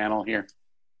Actions panel here?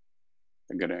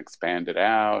 I'm going to expand it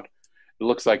out. It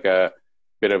looks like a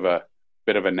bit of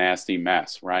a nasty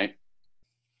mess, right?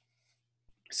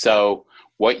 So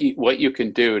what you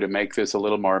can do to make this a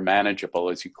little more manageable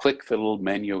is you click the little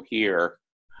menu here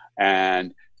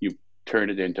and you turn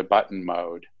it into button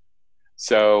mode.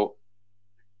 So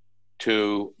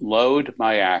to load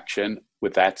my action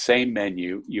with that same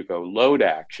menu, you go Load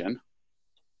Action,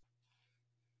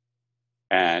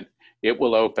 and it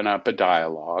will open up a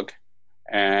dialog,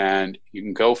 and you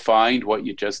can go find what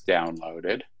you just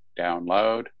downloaded.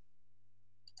 Download,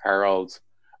 Harold's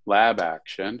lab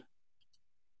action,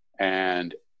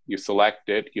 and you select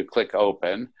it, you click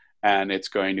open, and it's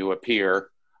going to appear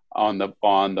on the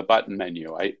button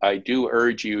menu. I do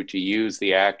urge you to use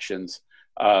the actions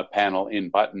panel in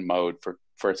button mode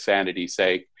for sanity's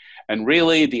sake. And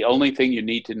really, the only thing you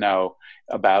need to know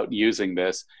about using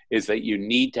this is that you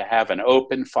need to have an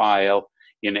open file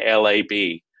in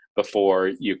LAB before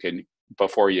you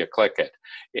click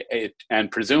it. And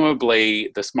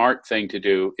presumably, the smart thing to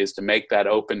do is to make that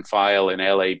open file in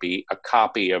LAB a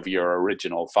copy of your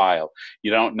original file.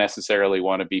 You don't necessarily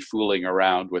want to be fooling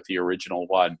around with the original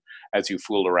one as you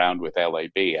fool around with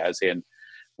LAB, as in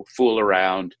fool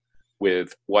around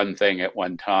with one thing at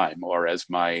one time, or as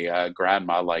my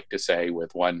grandma liked to say,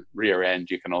 with one rear end,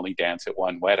 you can only dance at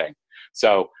one wedding.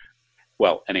 So,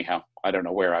 well, anyhow, I don't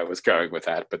know where I was going with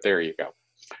that, but there you go.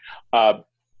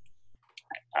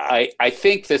 I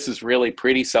think this is really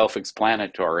pretty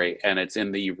self-explanatory, and it's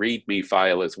in the README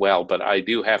file as well, but I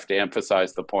do have to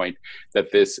emphasize the point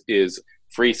that this is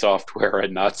free software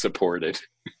and not supported.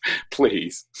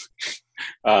 Please.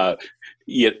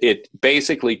 It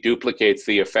basically duplicates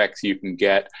the effects you can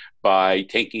get by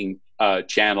taking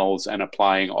channels and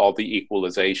applying all the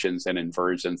equalizations and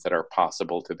inversions that are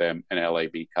possible to them in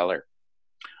LAB color.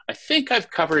 I think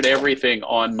I've covered everything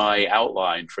on my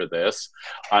outline for this.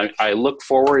 I look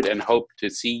forward and hope to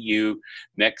see you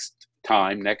next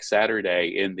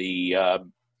Saturday, in the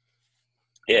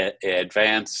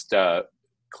advanced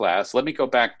class. Let me go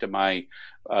back to my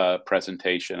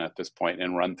presentation at this point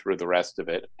and run through the rest of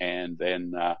it, and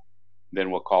then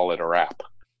we'll call it a wrap.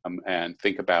 And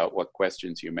think about what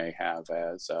questions you may have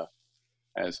as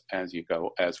you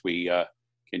go, as we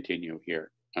continue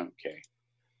here. Okay.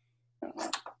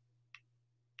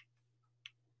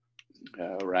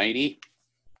 Righty.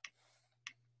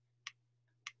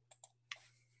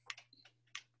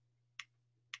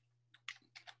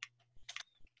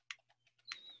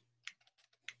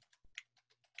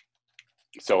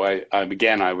 So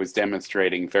I was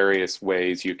demonstrating various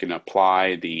ways you can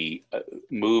apply the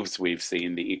moves we've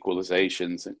seen, the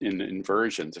equalizations and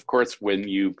inversions. Of course, when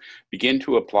you begin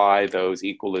to apply those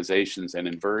equalizations and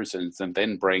inversions and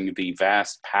then bring the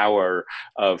vast power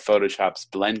of Photoshop's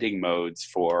blending modes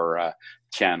for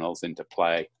channels into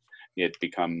play, it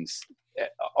becomes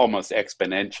almost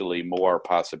exponentially more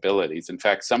possibilities. In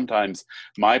fact, sometimes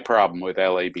my problem with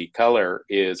LAB color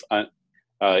is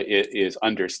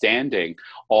understanding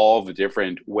all the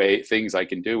different things I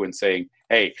can do and saying,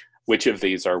 hey, which of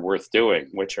these are worth doing,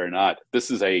 which are not.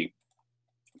 This is a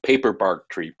paper bark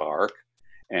tree bark,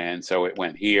 and so it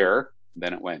went here,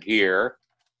 then it went here,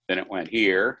 then it went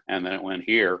here, and then it went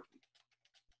here.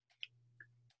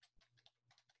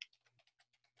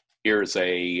 Here's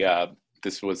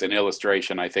this was an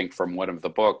illustration, I think, from one of the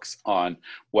books on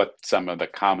what some of the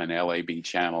common LAB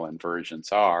channel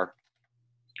inversions are.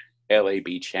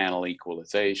 LAB channel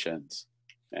equalizations,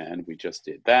 and we just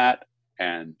did that,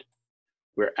 and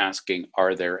we're asking,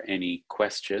 are there any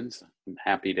questions? I'm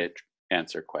happy to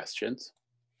answer questions.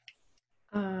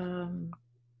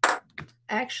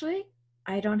 Actually,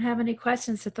 I don't have any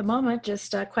questions at the moment,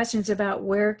 just questions about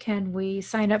where can we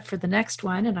sign up for the next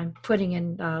one, and I'm putting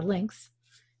in links.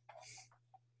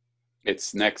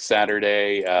 It's next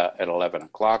Saturday at 11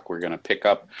 o'clock. We're going to pick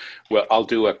up, well, I'll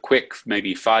do a quick,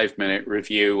 maybe 5-minute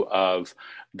review of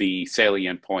the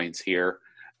salient points here.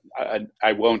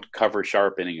 I won't cover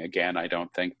sharpening again, I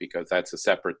don't think, because that's a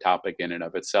separate topic in and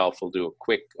of itself. We'll do a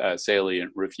quick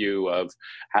salient review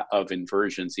of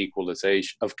inversions,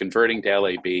 equalization, of converting to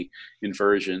LAB,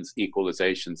 inversions,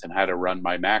 equalizations, and how to run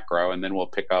my macro, and then we'll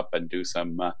pick up and do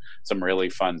some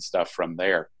really fun stuff from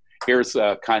there. Here's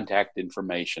contact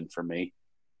information for me.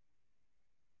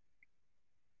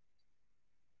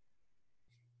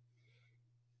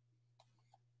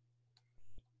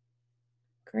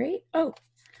 Great. Oh,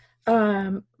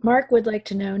 Mark would like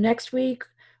to know, next week,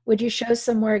 would you show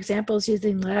some more examples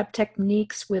using lab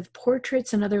techniques with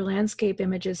portraits and other landscape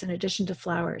images in addition to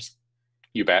flowers?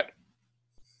 You bet.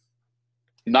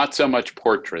 Not so much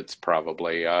portraits,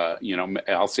 probably.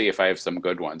 I'll see if I have some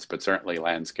good ones, but certainly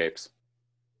landscapes.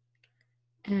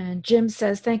 And Jim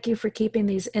says, thank you for keeping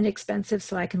these inexpensive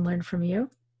so I can learn from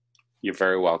you. You're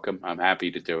very welcome. I'm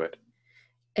happy to do it.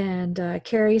 And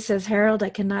Carrie says, Harold, I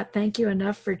cannot thank you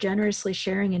enough for generously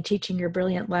sharing and teaching your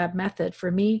brilliant lab method. For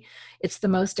me, it's the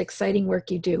most exciting work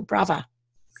you do. Brava.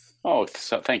 Oh,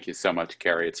 so thank you so much,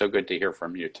 Carrie. It's so good to hear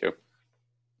from you too.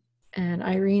 And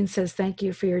Irene says, thank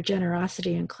you for your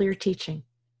generosity and clear teaching.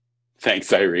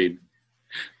 Thanks, Irene.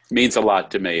 Means a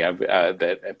lot to me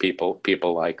that people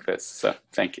like this. So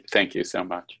thank you so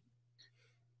much.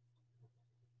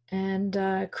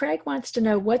 And Craig wants to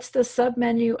know, what's the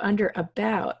submenu under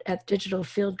About at Digital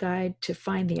Field Guide to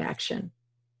find the action?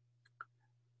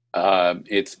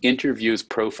 It's interviews,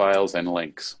 profiles, and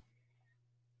links.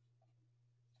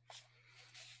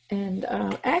 And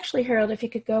actually, Harold, if you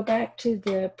could go back to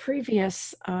the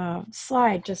previous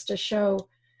slide just to show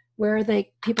where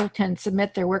people can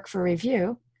submit their work for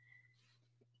review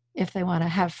if they want to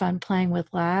have fun playing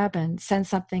with Lab and send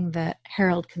something that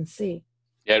Harold can see.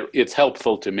 Yeah, it's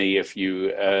helpful to me if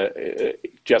you,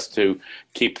 just to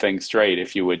keep things straight,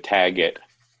 if you would tag it.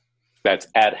 That's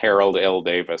at Harold L.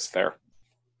 Davis there.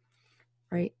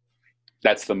 Right.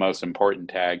 That's the most important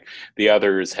tag. The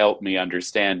others help me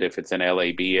understand if it's an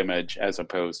LAB image as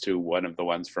opposed to one of the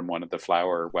ones from one of the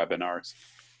Flower webinars.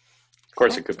 Of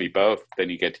course, it could be both. Then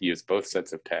you get to use both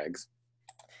sets of tags.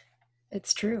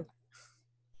 It's true.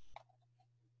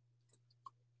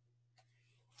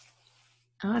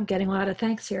 Oh, I'm getting a lot of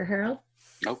thanks here, Harold.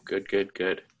 Oh, good, good,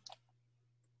 good.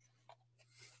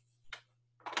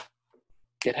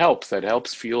 It helps. It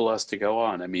helps fuel us to go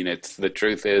on. I mean, the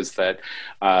truth is that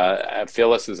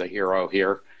Phyllis is a hero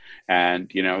here.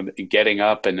 And, you know, getting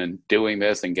up and then doing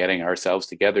this and getting ourselves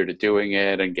together to doing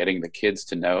it and getting the kids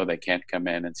to know they can't come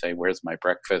in and say, where's my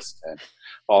breakfast? And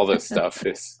all this stuff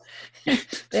is...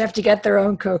 They have to get their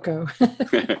own cocoa.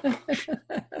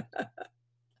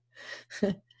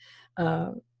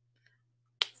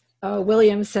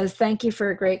 William says, thank you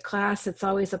for a great class. It's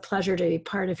always a pleasure to be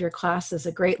part of your class. It's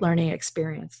a great learning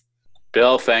experience.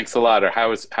 Bill, thanks a lot.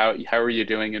 How are you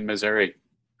doing in Missouri?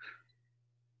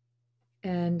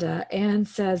 And Anne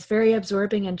says, very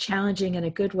absorbing and challenging in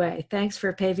a good way. Thanks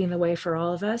for paving the way for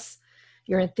all of us.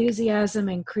 Your enthusiasm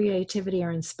and creativity are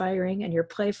inspiring, and your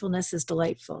playfulness is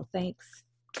delightful. Thanks.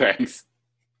 Thanks.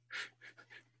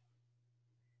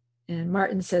 And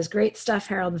Martin says, great stuff,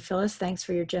 Harold and Phyllis. Thanks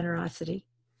for your generosity.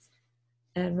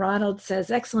 And Ronald says,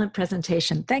 excellent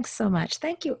presentation. Thanks so much.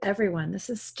 Thank you, everyone. This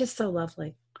is just so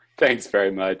lovely. Thanks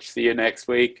very much. See you next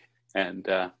week. And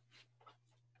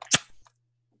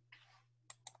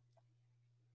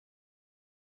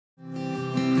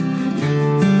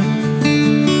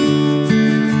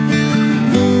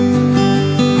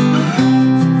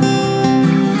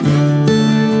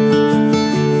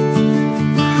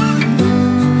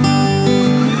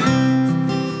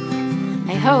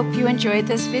I hope you enjoyed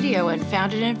this video and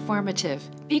found it informative.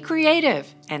 Be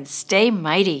creative and stay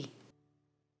mighty.